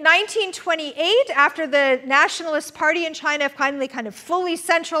 In 1928, after the Nationalist Party in China finally kind of fully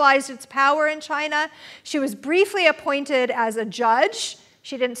centralized its power in China, she was briefly appointed as a judge.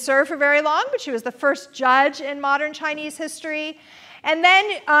 She didn't serve for very long, but she was the first judge in modern Chinese history. And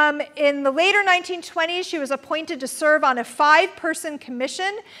then in the later 1920s, she was appointed to serve on a 5-person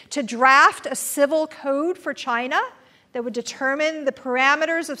commission to draft a civil code for China. that would determine the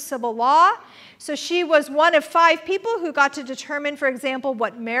parameters of civil law. So she was one of 5 people who got to determine, for example,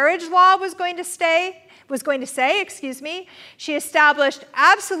 what marriage law was going to say. She established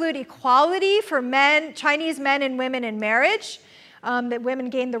absolute equality for men, Chinese men and women in marriage, that women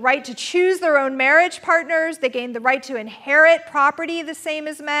gained the right to choose their own marriage partners. They gained the right to inherit property the same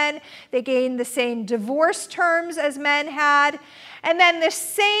as men. They gained the same divorce terms as men had. And then the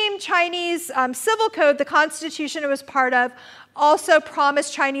same Chinese civil code, the constitution it was part of, also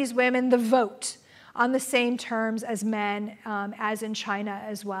promised Chinese women the vote on the same terms as men, as in China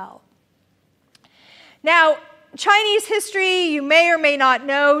as well. Now, Chinese history, you may or may not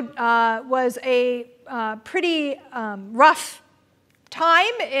know, was a pretty rough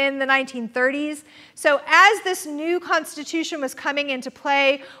time in the 1930s. So as this new constitution was coming into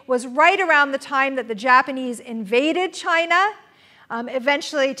play was right around the time that the Japanese invaded China,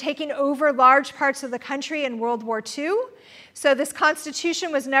 eventually taking over large parts of the country in World War II. So this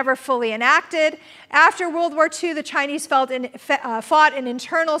constitution was never fully enacted. After World War II, the Chinese fought an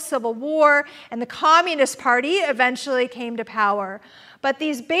internal civil war, and the Communist Party eventually came to power. But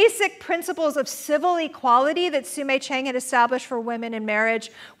these basic principles of civil equality that Soumay Tcheng had established for women in marriage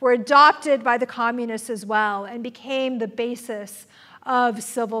were adopted by the communists as well and became the basis of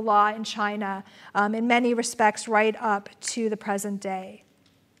civil law in China, in many respects right up to the present day.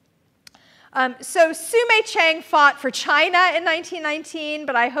 So Soumay Tcheng fought for China in 1919,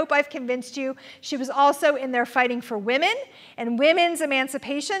 but I hope I've convinced you she was also in there fighting for women and women's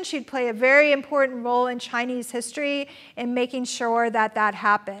emancipation. She'd play a very important role in Chinese history in making sure that that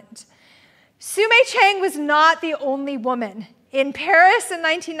happened. Soumay Tcheng was not the only woman in Paris in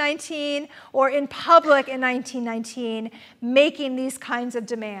 1919 or in public in 1919 making these kinds of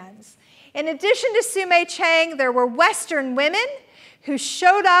demands. In addition to Soumay Tcheng, there were Western women who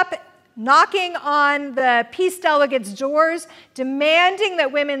showed up knocking on the peace delegates' doors, demanding that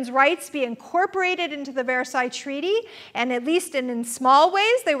women's rights be incorporated into the Versailles Treaty, and at least in small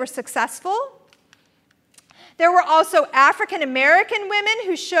ways, they were successful. There were also African American women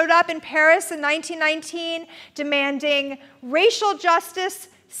who showed up in Paris in 1919 demanding racial justice,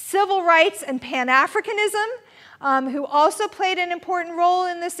 civil rights, and Pan-Africanism, who also played an important role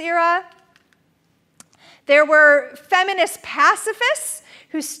in this era. There were feminist pacifists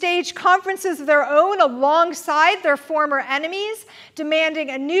who staged conferences of their own alongside their former enemies, demanding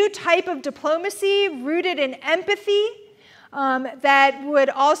a new type of diplomacy rooted in empathy that would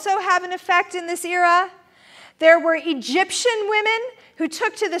also have an effect in this era. There were Egyptian women who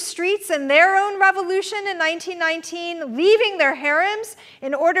took to the streets in their own revolution in 1919, leaving their harems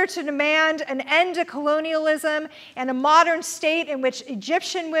in order to demand an end to colonialism and a modern state in which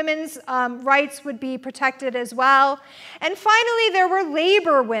Egyptian women's rights would be protected as well. And finally, there were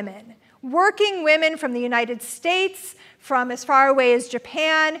labor women, working women from the United States, from as far away as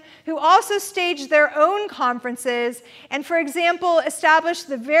Japan, who also staged their own conferences and, for example, established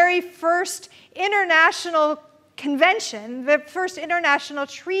the very first international convention, the first international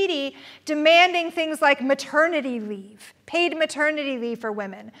treaty demanding things like maternity leave, paid maternity leave for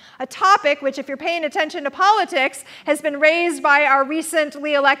women, a topic which, if you're paying attention to politics, has been raised by our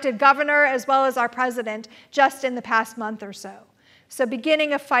recently elected governor as well as our president just in the past month or so. So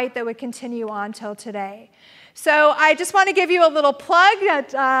beginning a fight that would continue on till today. So I just want to give you a little plug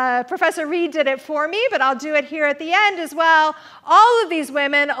that Professor Reed did it for me, but I'll do it here at the end as well. All of these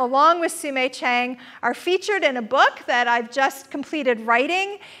women, along with Soumay Tcheng, are featured in a book that I've just completed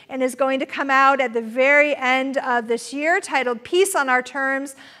writing and is going to come out at the very end of this year, titled Peace on Our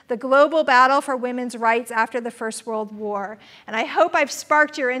Terms, The Global Battle for Women's Rights After the First World War. And I hope I've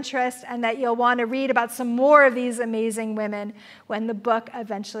sparked your interest and that you'll want to read about some more of these amazing women when the book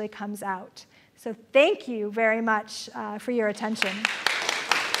eventually comes out. So thank you very much for your attention.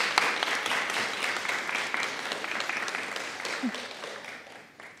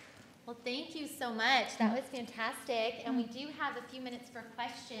 Well, thank you so much. That was fantastic. And we do have a few minutes for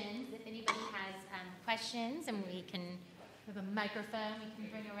questions. If anybody has questions, and we have a microphone we can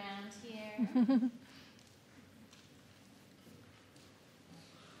bring around here.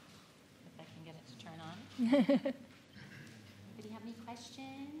 If I can get it to turn on. Anybody have any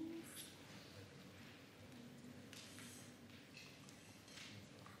questions?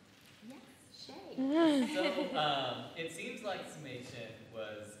 So it seems like Soumay Tcheng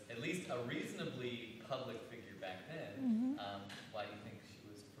was at least a reasonably public figure back then. Why do you think she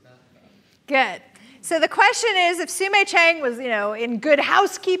was forgotten about? Good. So the question is, if Soumay Tcheng was, in Good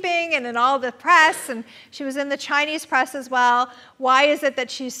Housekeeping and in all the press, and she was in the Chinese press as well, why is it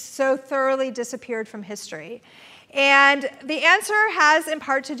that she's so thoroughly disappeared from history? And the answer has in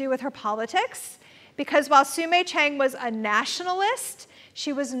part to do with her politics. because while Soumay Tcheng was a nationalist,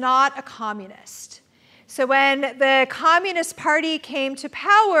 she was not a communist. So when the Communist Party came to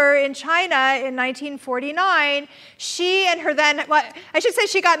power in China in 1949, she and her then, well, I should say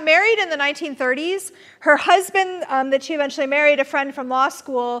she got married in the 1930s. Her husband that she eventually married, a friend from law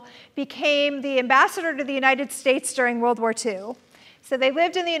school, became the ambassador to the United States during World War II. So they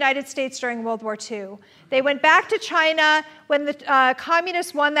lived in the United States during World War II. They went back to China. When the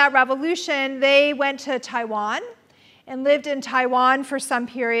communists won that revolution, they went to Taiwan and lived in Taiwan for some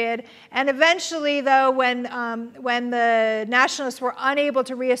period. And eventually, though, when the nationalists were unable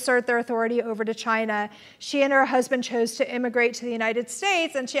to reassert their authority over to China, she and her husband chose to immigrate to the United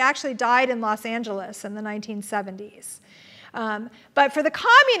States, and she actually died in Los Angeles in the 1970s. But for the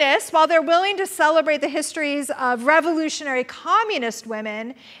communists, while they're willing to celebrate the histories of revolutionary communist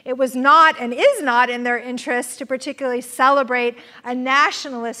women, it was not and is not in their interest to particularly celebrate a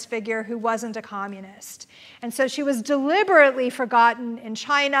nationalist figure who wasn't a communist. And so she was deliberately forgotten in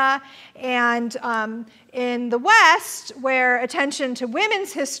China and in the West, where attention to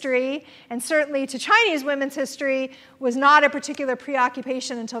women's history, and certainly to Chinese women's history, was not a particular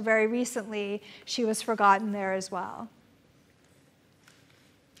preoccupation until very recently. She was forgotten there as well.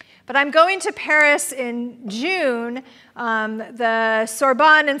 But I'm going to Paris in June. The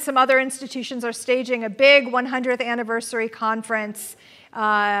Sorbonne and some other institutions are staging a big 100th anniversary conference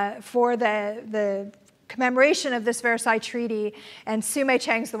for the commemoration of this Versailles Treaty, and Soumay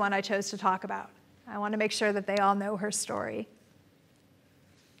Tcheng's the one I chose to talk about. I want to make sure that they all know her story.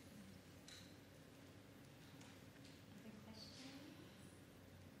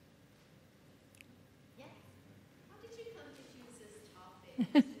 Yeah. How did you come to choose this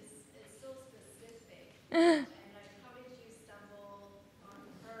topic? It's so specific. And like, how did you stumble on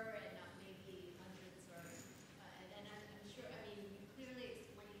her and not maybe hundreds or, and I'm sure, I mean, you clearly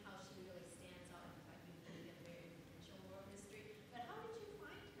explained how she really stands out in fact you believe in very influential world history, but how did you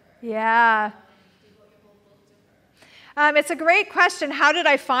find her? Yeah. Devote your whole book to her? It's a great question. How did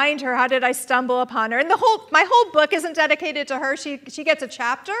I find her? How did I stumble upon her? And my whole book isn't dedicated to her. She gets a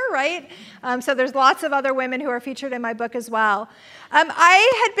chapter, right? So there's lots of other women who are featured in my book as well.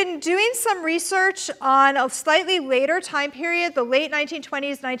 I had been doing some research on a slightly later time period, the late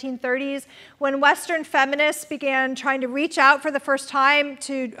 1920s, 1930s, when Western feminists began trying to reach out for the first time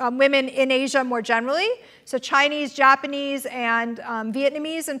to women in Asia more generally, so Chinese, Japanese, and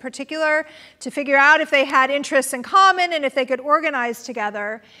Vietnamese in particular, to figure out if they had interests in common and if they could organize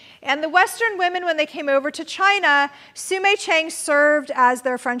together. And the Western women, when they came over to China, Soumay Tcheng served as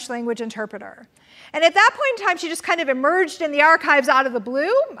their French language interpreter. And at that point in time, she just kind of emerged in the archives out of the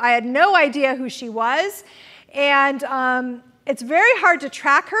blue. I had no idea who she was. And it's very hard to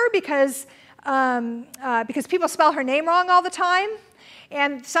track her because people spell her name wrong all the time.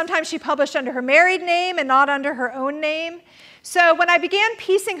 And sometimes she published under her married name and not under her own name. So when I began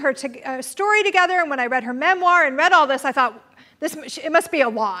piecing her story together, and when I read her memoir and read all this, I thought, it must be a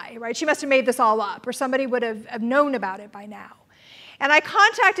lie, right? She must have made this all up, or somebody would have known about it by now. And I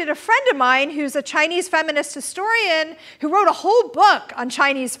contacted a friend of mine who's a Chinese feminist historian who wrote a whole book on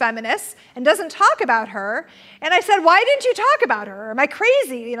Chinese feminists and doesn't talk about her. And I said, why didn't you talk about her? Am I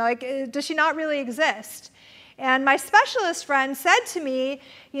crazy? You know, like, does she not really exist? And my specialist friend said to me,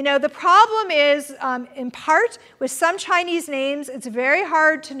 you know, the problem is, in part, with some Chinese names, it's very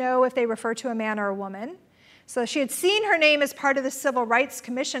hard to know if they refer to a man or a woman. So she had seen her name as part of the Civil Rights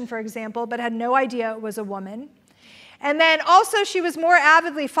Commission, for example, but had no idea it was a woman. And then also she was more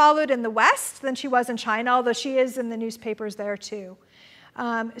avidly followed in the West than she was in China, although she is in the newspapers there too.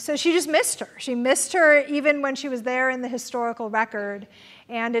 So she just missed her. She missed her even when she was there in the historical record.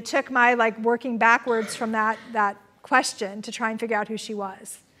 And it took my working backwards from that question to try and figure out who she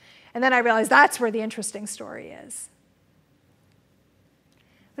was. And then I realized that's where the interesting story is.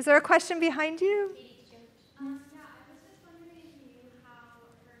 Was there a question behind you? Yeah, I was just wondering if you knew how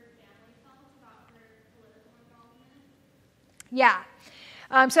her family felt about her political involvement. Yeah.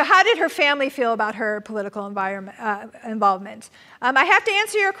 So how did her family feel about her political involvement? I have to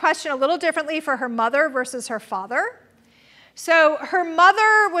answer your question a little differently for her mother versus her father. So her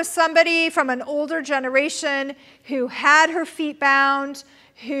mother was somebody from an older generation who had her feet bound,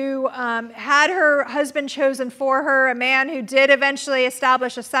 who had her husband chosen for her, a man who did eventually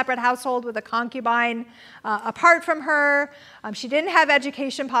establish a separate household with a concubine apart from her. She didn't have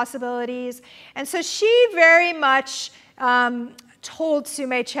education possibilities. And so she very much told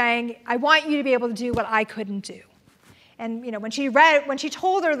Soumay Tcheng, I want you to be able to do what I couldn't do. And you know, when she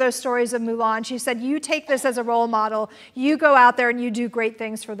told her those stories of Mulan, she said, you take this as a role model, you go out there and you do great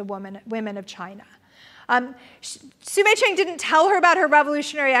things for the women of China. Soumay Tcheng didn't tell her about her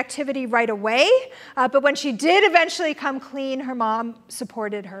revolutionary activity right away, but when she did eventually come clean, her mom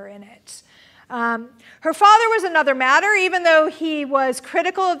supported her in it. Her father was another matter. Even though he was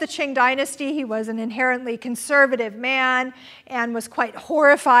critical of the Qing dynasty, he was an inherently conservative man and was quite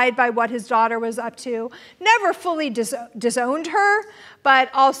horrified by what his daughter was up to. Never fully disowned her, but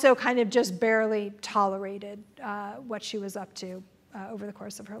also kind of just barely tolerated what she was up to over the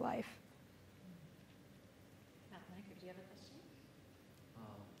course of her life. Do you have a question?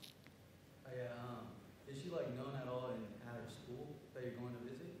 Is she known at all at her school that you're going to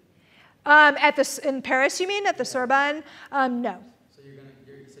visit? In Paris, you mean, at the Sorbonne? No. So you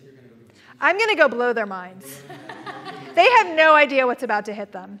said you're going to go to the school? I'm going to go blow their minds. They have no idea what's about to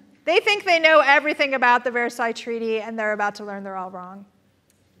hit them. They think they know everything about the Versailles Treaty, and they're about to learn they're all wrong.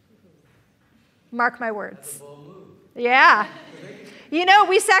 Mark my words. That's a bold move. Yeah. You know,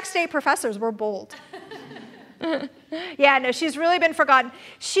 we Sac State professors, we're bold. Yeah, no, she's really been forgotten.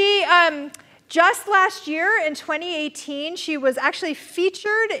 She, just last year in 2018, she was actually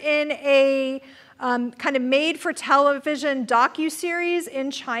featured in a kind of made-for-television docuseries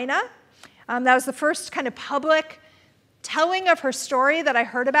in China. That was the first kind of public telling of her story that I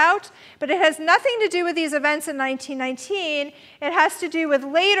heard about, but it has nothing to do with these events in 1919. It has to do with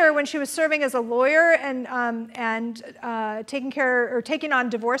later when she was serving as a lawyer and taking on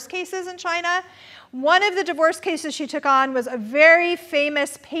divorce cases in China. One of the divorce cases she took on was a very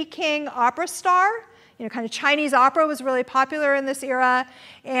famous Peking opera star. You know, kind of Chinese opera was really popular in this era.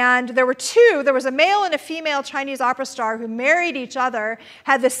 And there were two. There was a male and a female Chinese opera star who married each other,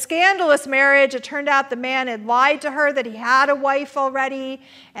 had this scandalous marriage. It turned out the man had lied to her that he had a wife already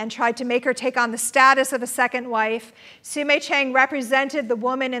and tried to make her take on the status of a second wife. Soumay Tcheng represented the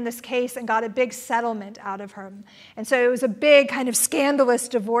woman in this case and got a big settlement out of her. And so it was a big kind of scandalous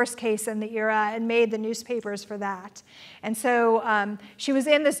divorce case in the era and made the newspapers for that. And so she was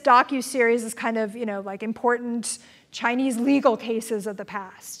in this docuseries, this kind of, like important Chinese legal cases of the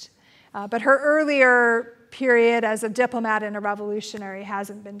past. But her earlier period as a diplomat and a revolutionary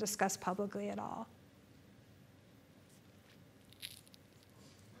hasn't been discussed publicly at all.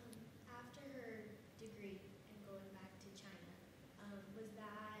 After her degree and going back to China, was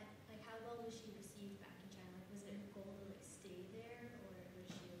that, how well was she received back in China? Was it her goal to, stay there, or was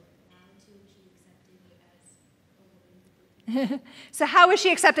she, allowed to? Was she accepted as a woman? So how was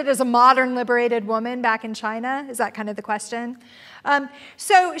she accepted as a modern liberated woman back in China? Is that kind of the question?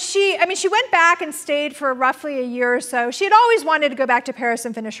 So she went back and stayed for roughly a year or so. She had always wanted to go back to Paris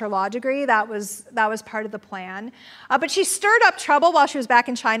and finish her law degree. That was part of the plan. But she stirred up trouble while she was back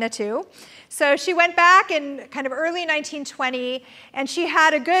in China too. So she went back in kind of early 1920, and she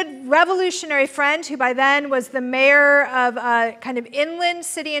had a good revolutionary friend who by then was the mayor of a kind of inland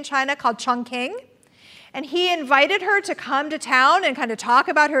city in China called Chongqing. And he invited her to come to town and kind of talk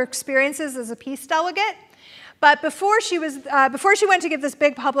about her experiences as a peace delegate. But before she went to give this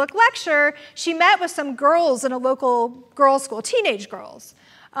big public lecture, she met with some girls in a local girls' school, teenage girls,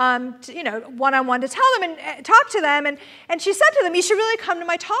 one-on-one to tell them and talk to them. And she said to them, "You should really come to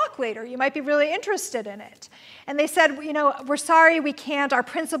my talk later. You might be really interested in it." And they said, "We're sorry, we can't. Our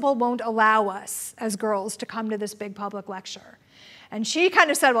principal won't allow us as girls to come to this big public lecture." And she kind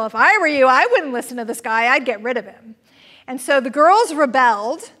of said, "Well, if I were you, I wouldn't listen to this guy. I'd get rid of him." And so the girls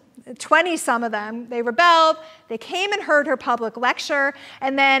rebelled, 20-some of them. They rebelled. They came and heard her public lecture.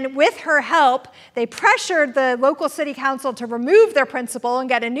 And then with her help, they pressured the local city council to remove their principal and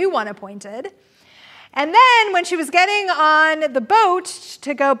get a new one appointed. And then when she was getting on the boat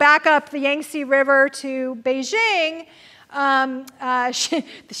to go back up the Yangtze River to Beijing,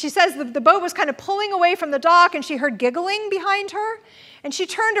 she says the boat was kind of pulling away from the dock, and she heard giggling behind her. And she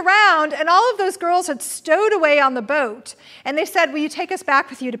turned around, and all of those girls had stowed away on the boat. And they said, "Will you take us back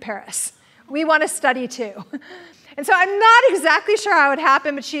with you to Paris? We want to study too." And so I'm not exactly sure how it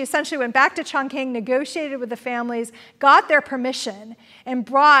happened, but she essentially went back to Chongqing, negotiated with the families, got their permission, and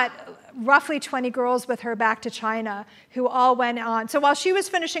brought roughly 20 girls with her back to China, who all went on. So while she was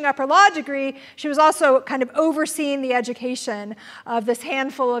finishing up her law degree, she was also kind of overseeing the education of this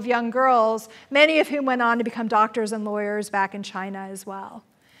handful of young girls, many of whom went on to become doctors and lawyers back in China as well.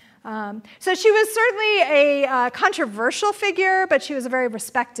 So she was certainly a controversial figure, but she was a very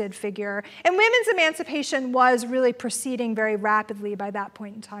respected figure. And women's emancipation was really proceeding very rapidly by that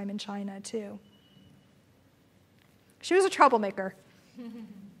point in time in China, too. She was a troublemaker.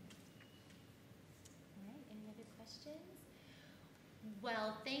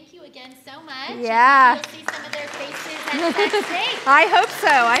 Well, thank you again so much. Yeah. You'll see some of their faces at that stage. I hope so.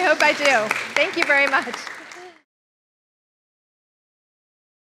 I hope I do. Thank you very much.